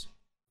theaters?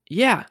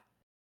 Yeah.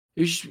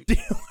 It was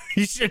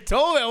You should have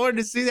told me. I wanted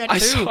to see that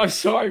too. I'm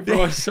sorry,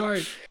 bro. I'm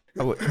sorry.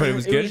 But it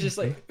was good. It was just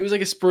like it was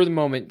like a spur of the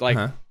moment. Like,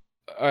 all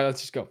right,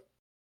 let's just go.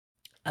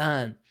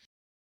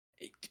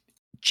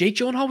 Jake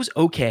Gyllenhaal was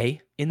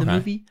okay in the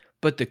movie,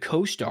 but the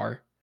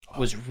co-star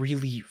was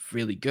really,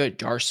 really good.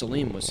 Dar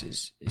Salim was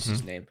his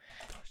name.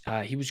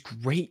 He was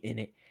great in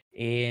it,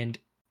 and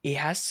it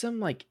has some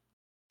like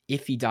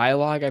iffy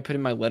dialogue. I put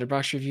in my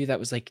Letterboxd review that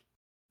was like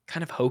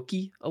kind of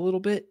hokey a little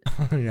bit.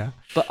 Yeah.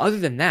 But other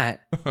than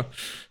that,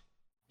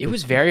 it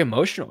was very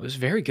emotional. It was a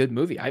very good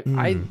movie.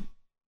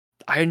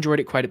 I enjoyed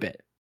it quite a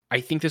bit.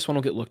 I think this one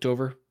will get looked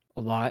over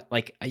a lot.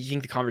 Like, I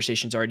think the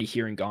conversation's already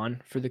here and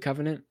gone for The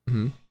Covenant.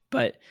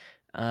 But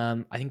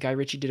I think Guy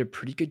Ritchie did a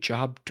pretty good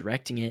job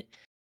directing it.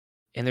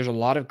 And there's a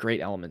lot of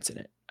great elements in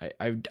it.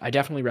 I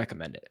definitely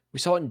recommend it. We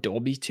saw it in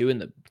Dolby too,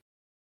 and the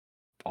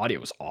audio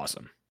was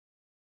awesome.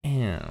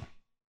 Yeah.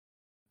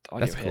 The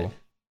audio That's cool.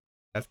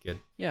 That's good.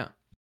 Yeah.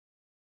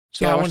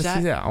 So yeah, I want to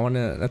see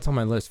that. That's on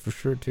my list for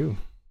sure too.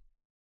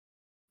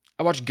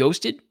 I watched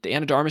Ghosted, the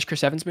Anna de Armas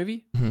Chris Evans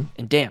movie,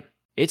 and damn,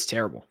 it's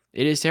terrible.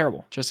 It is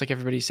terrible, just like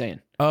everybody's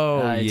saying.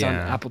 It's on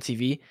Apple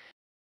TV,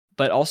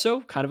 but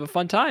also kind of a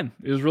fun time.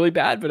 It was really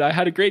bad, but I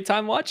had a great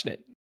time watching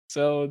it.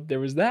 So there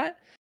was that.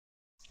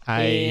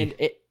 I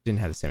didn't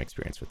have the same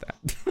experience with that.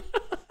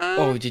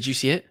 Oh, did you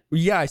see it?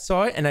 Yeah, I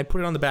saw it, and I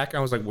put it on the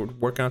background. I was like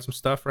working on some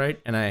stuff, right?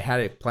 And I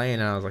had it playing,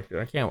 and I was like,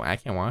 I can't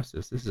watch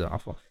this. This is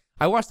awful.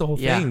 I watched the whole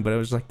thing, but it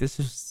was like, this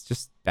is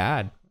just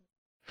bad.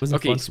 It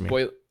wasn't fun for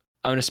me.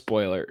 I'm going to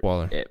spoiler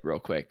it real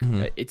quick.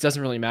 It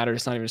doesn't really matter.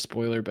 It's not even a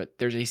spoiler, but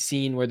there's a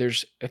scene where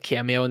there's a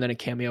cameo and then a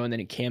cameo and then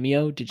a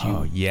cameo. Did you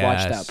watch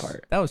that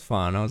part? That was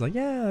fun. I was like,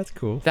 yeah, that's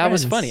cool. That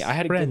was funny. I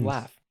had a good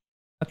laugh.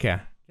 Okay.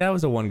 That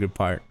was the one good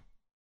part.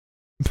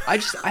 I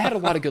had a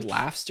lot of good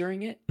laughs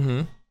during it,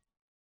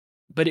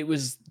 but it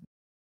was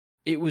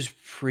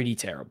pretty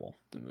terrible.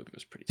 The movie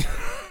was pretty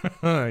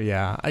terrible.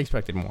 Yeah, I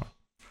expected more.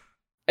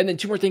 And then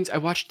two more things.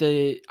 I'm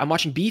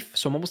watching Beef,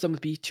 so I'm almost done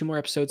with Beef. 2 more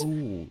episodes.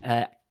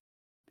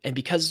 And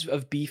because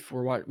of Beef,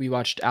 we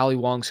watched Ali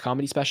Wong's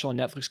comedy special on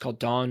Netflix called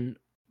Dawn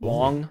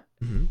Wong.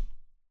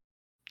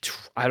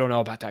 I don't know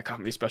about that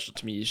comedy special.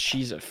 To me,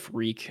 she's a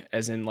freak,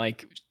 as in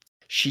like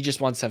she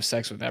just wants to have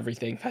sex with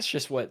everything. That's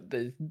just what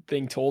the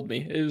thing told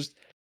me. It was,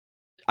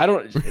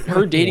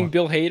 her dating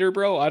Bill Hader,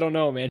 bro. I don't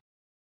know, man.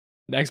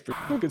 Next,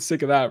 I'll get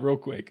sick of that real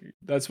quick.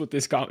 That's what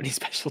this comedy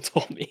special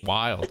told me.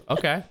 Wild.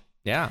 Okay.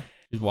 Yeah.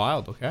 She's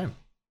wild. Okay.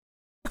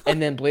 And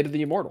then Blade of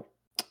the Immortal,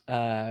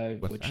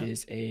 which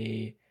is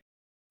a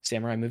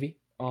samurai movie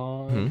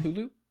on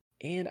Hulu,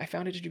 and I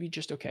found it to be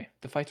just okay.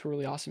 The fights were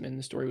really awesome, and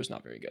the story was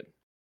not very good.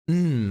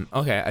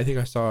 Okay, I think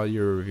I saw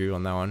your review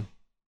on that one.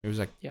 It was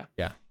like,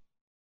 yeah.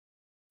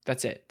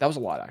 That's it. That was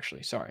a lot,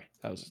 actually. Sorry,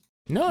 that's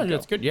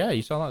good. Yeah,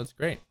 you saw a lot. That's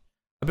great.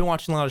 I've been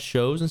watching a lot of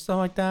shows and stuff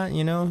like that.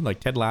 You know,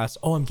 like Ted Lasso.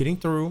 Oh, I'm getting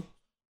through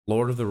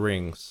Lord of the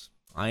Rings.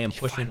 I am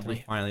pushing through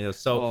finally.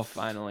 So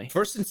finally.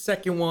 First and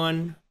second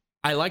one,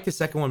 I like the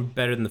second one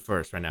better than the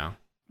first right now.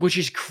 Which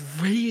is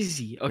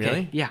crazy. Okay.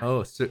 Really? Yeah.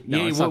 Oh, so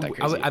no, it's not that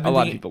crazy. A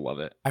lot of people love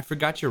it. I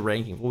forgot your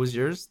ranking. What was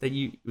yours?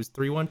 It was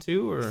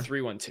 3-1-2 or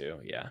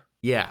 3-1-2? Yeah.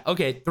 Yeah.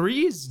 Okay.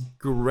 3 is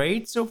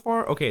great so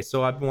far. Okay,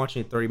 so I've been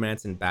watching it 30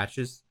 minutes in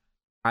batches.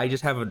 I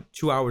just have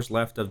 2 hours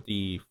left of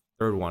the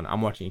third one.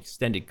 I'm watching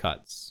extended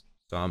cuts,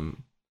 so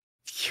I'm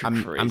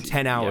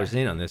 10 hours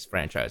in on this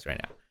franchise right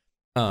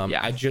now.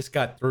 I just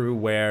got through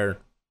where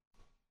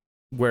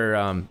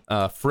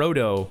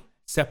Frodo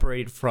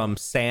separated from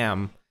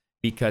Sam.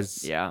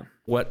 Because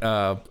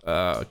Gollum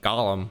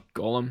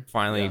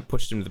finally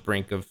pushed him to the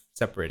brink of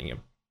separating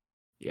him.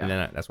 Yeah. And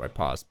then that's why I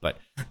paused. But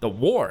the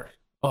war.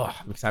 Oh,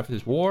 I'm excited for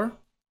this war.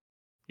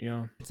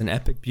 Yeah. It's an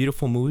epic,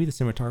 beautiful movie. The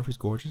cinematography is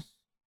gorgeous.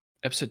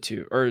 Episode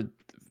 2, or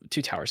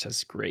Two Towers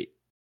has great.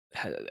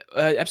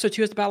 Episode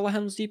 2 is the Battle of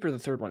Helm's Deep, or the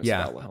third one is the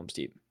Battle of Helm's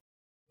Deep?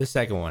 The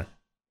second one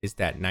is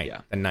that night,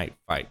 the night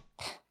fight.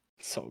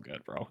 So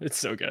good, bro. It's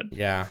so good.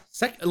 Yeah.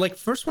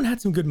 First one had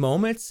some good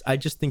moments. I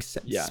just think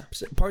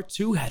part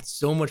 2 had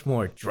so much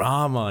more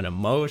drama and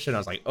emotion. I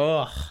was like,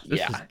 oh, this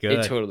is good.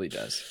 It totally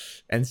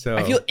does. And so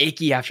I feel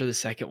achy after the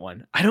second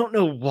one. I don't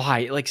know why.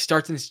 It like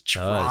starts in this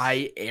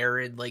dry,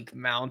 arid like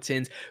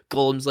mountains.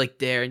 Gollum's like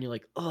there, and you're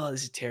like, oh,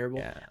 this is terrible.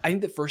 Yeah. I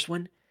think the first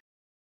one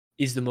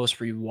is the most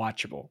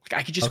rewatchable. Like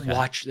I could just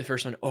watch the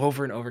first one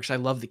over and over because I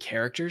love the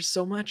characters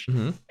so much.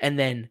 And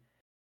then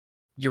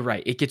you're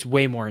right. It gets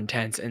way more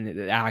intense, and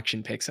the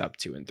action picks up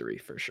 2 and 3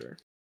 for sure.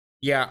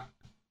 Yeah,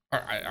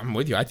 I'm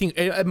with you. I think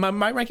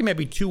my ranking might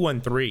be 2,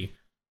 1, 3,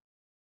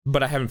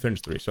 but I haven't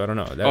finished 3, so I don't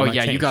know.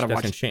 You gotta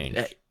watch. Change.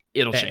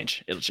 It'll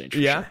change. It'll change.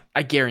 Yeah, sure.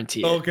 I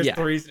guarantee it. Oh, because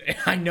 3's.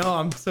 I know.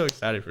 I'm so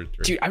excited for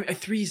 3. Dude,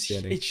 3's.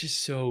 It's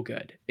just so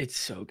good. It's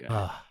so good.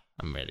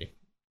 I'm ready.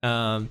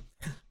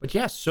 But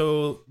yeah.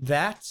 So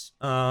that's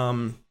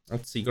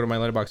Let's see. Go to my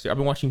letterbox here. I've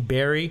been watching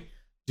Barry,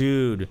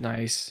 dude.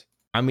 Nice.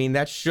 I mean,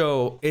 that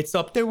show, it's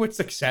up there with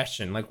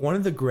Succession. Like, one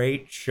of the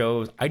great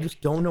shows. I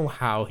just don't know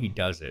how he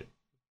does it.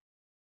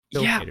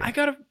 I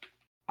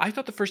I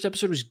thought the first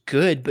episode was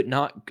good, but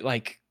not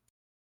like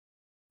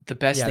the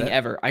best thing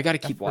ever. I got to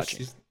keep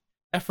watching.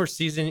 That first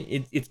season,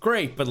 it's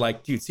great, but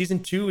like, dude, season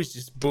 2 is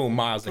just boom,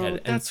 miles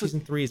ahead, and season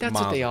 3 is miles ahead.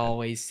 That's what they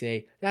always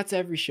say. That's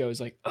every show is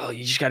like, oh,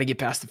 you just got to get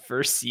past the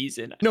first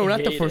season. No,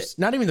 not the first,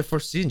 not even the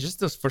first season, just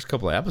those first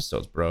couple of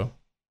episodes, bro.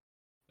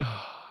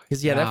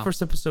 Because that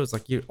first episode is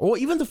like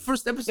even the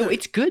first episode. No,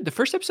 it's good. The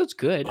first episode's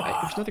good.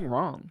 There's nothing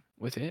wrong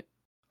with it.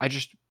 I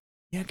just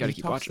gotta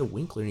keep watching. To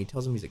Winkler and he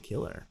tells him he's a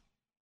killer,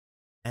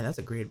 and that was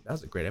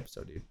a great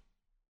episode, dude.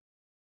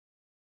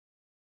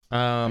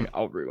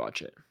 I'll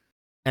rewatch it.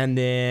 And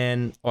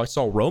then I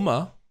saw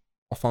Roma,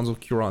 Alfonso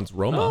Cuarón's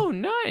Roma. Oh,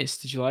 nice.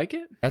 Did you like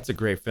it? That's a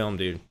great film,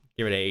 dude.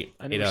 Give it an 8.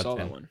 I never saw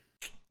that one.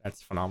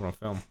 That's a phenomenal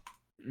film.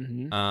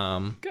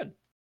 Mm-hmm. Good.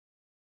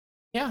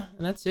 Yeah,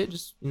 and that's it.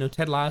 Just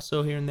Ted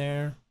Lasso here and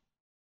there.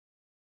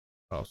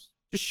 What else?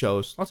 Just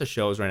shows. Lots of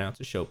shows right now. It's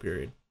a show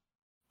period.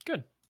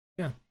 Good.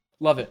 Yeah.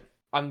 Love it.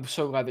 I'm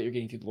so glad that you're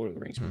getting through the Lord of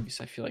the Rings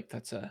movies. I feel like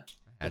that's a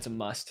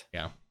must.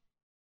 Yeah.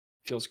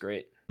 Feels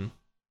great. You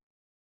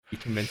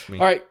convinced me.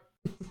 All right.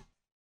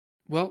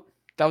 Well,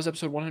 that was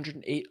episode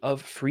 108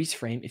 of Freeze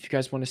Frame. If you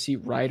guys want to see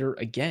Ryder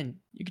again,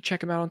 you can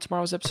check him out on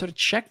tomorrow's episode of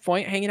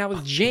Checkpoint, hanging out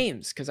with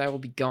James, because I will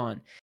be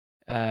gone.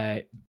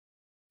 Ryder,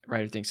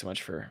 thanks so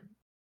much for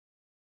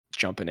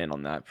jumping in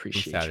on that.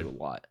 Appreciate you a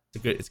lot.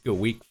 It's a good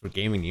week for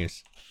gaming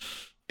news.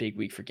 Big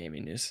week for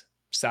gaming news.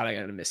 Sad I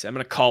gotta miss it. I'm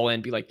gonna call in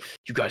and be like,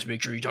 you guys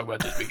make sure you talk about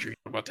this. Make sure you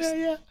talk about this.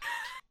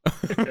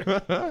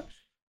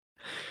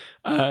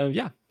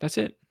 Yeah, that's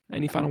it.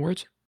 Any final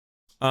words?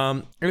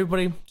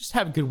 Everybody, just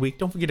have a good week.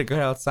 Don't forget to go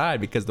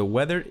outside because the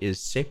weather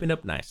is shaping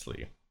up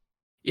nicely.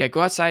 Yeah,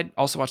 go outside.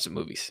 Also watch some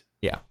movies.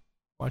 Yeah.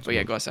 Go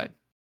outside.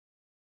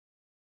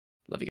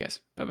 Love you guys.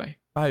 Bye-bye.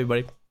 Bye,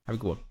 everybody. Have a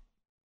good one.